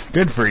 Nice.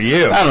 Good for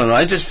you. I don't know.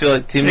 I just feel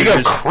like team There you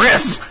leaders. go,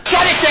 Chris.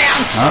 Shut it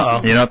down.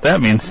 Oh, you know what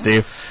that means,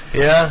 Steve?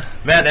 Yeah,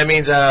 Matt. That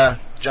means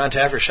John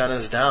Taffer shutting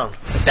us down.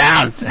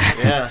 Down.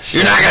 Yeah.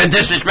 You're not going to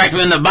disrespect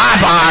me in the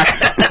bar.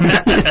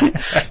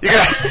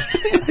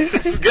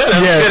 It's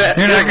good.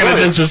 You're not going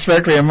to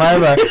disrespect me in my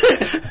bar.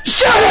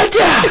 Shut it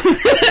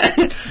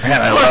down!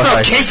 Man, I love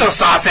throw queso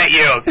sauce at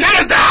you.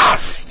 Shut it down!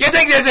 You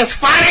think this is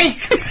funny?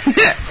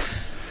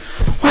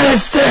 What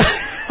is this?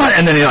 What?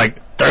 And then he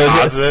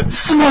throws it.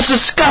 It's the most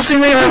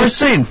disgusting thing I've ever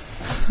seen.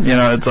 You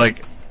know, it's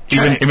like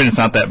even it's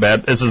not that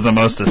bad. This is the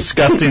most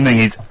disgusting thing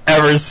he's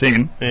ever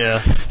seen.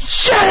 Yeah.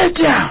 Shut it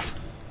down.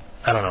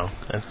 I don't know.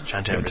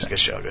 John Taffer's a good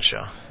show. Good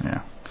show.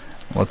 Yeah.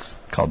 Well, it's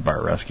called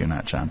Bar Rescue,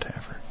 not John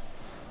Taffer.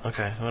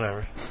 Okay,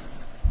 whatever.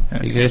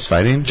 Are you guys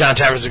fighting? John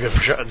Taffer's a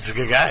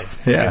good guy.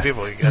 Yeah. Good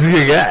people. He's a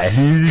good guy.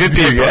 Good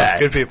people. Good guy.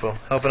 Good people.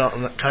 Helping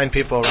out kind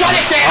people around. Shut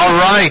it down. All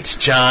right,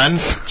 John.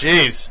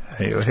 Jeez.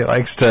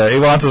 He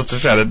wants us to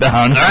shut it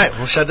down. All right,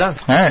 we'll shut down.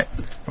 All right.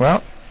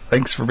 Well,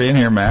 thanks for being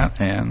here,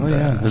 Matt. And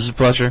It was a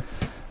pleasure.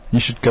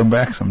 You should come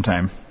back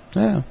sometime.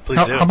 Yeah.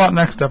 Please do. How about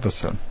next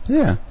episode?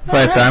 Yeah. If I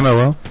have time, I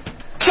will.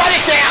 Shut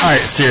it down. All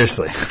right,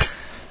 seriously.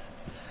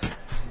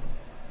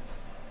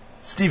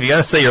 Steve, you got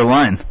to say your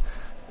line.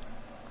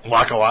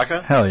 Waka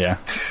Waka? Hell yeah.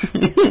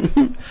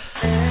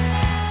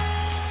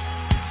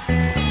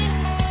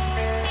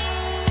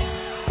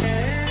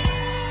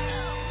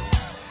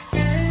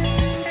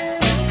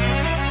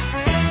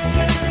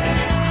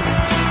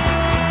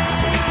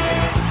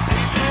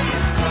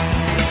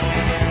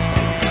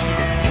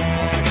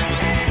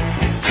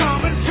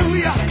 Coming to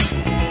ya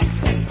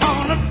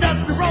on a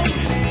dusty road.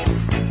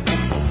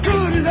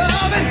 Good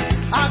loving,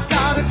 I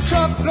got a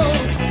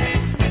truckload.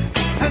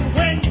 And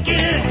when you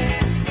get it,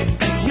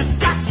 you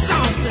got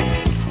something.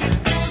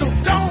 So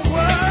don't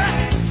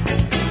worry,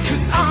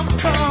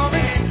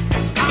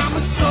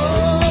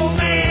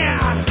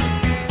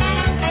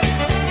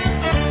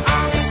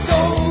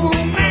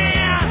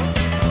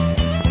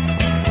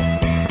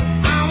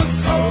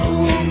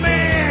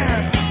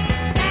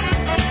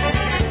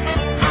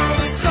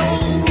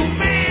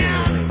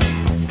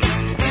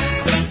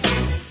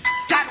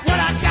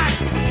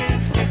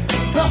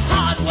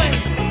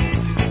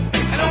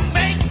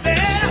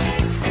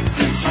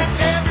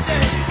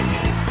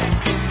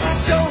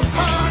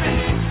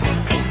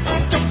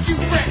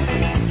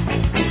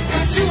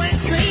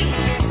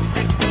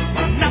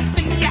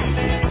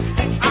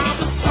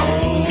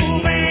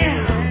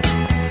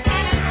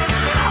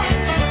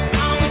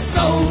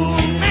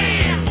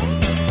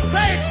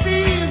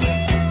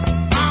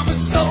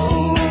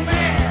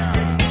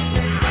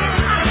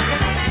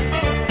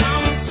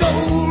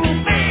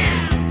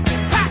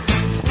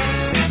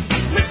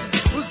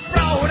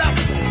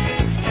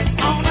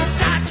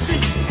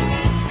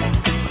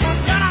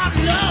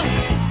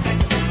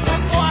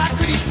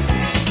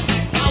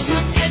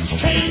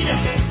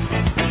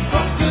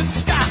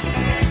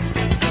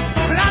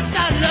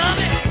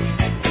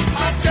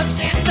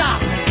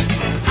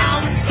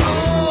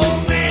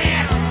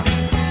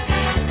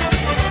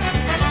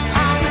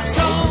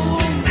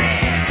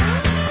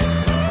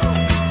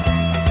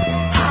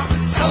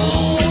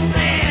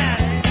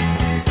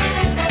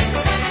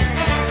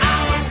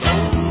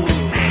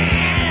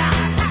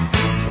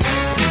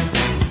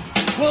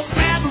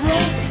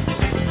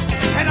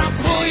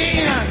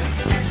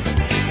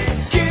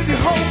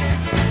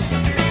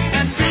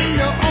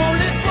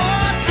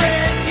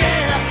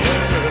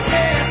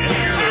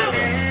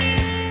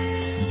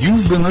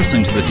 been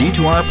listening to the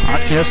D2R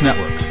Podcast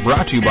Network,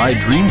 brought to you by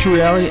Dream to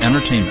Reality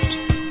Entertainment.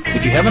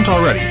 If you haven't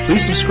already,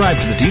 please subscribe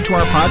to the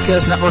D2R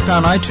Podcast Network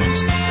on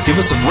iTunes, give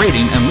us a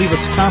rating, and leave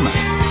us a comment.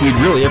 We'd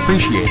really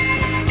appreciate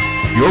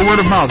it. Your word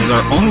of mouth is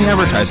our only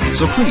advertising,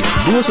 so please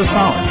do us a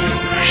solid.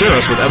 Share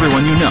us with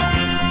everyone you know.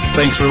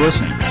 Thanks for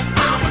listening.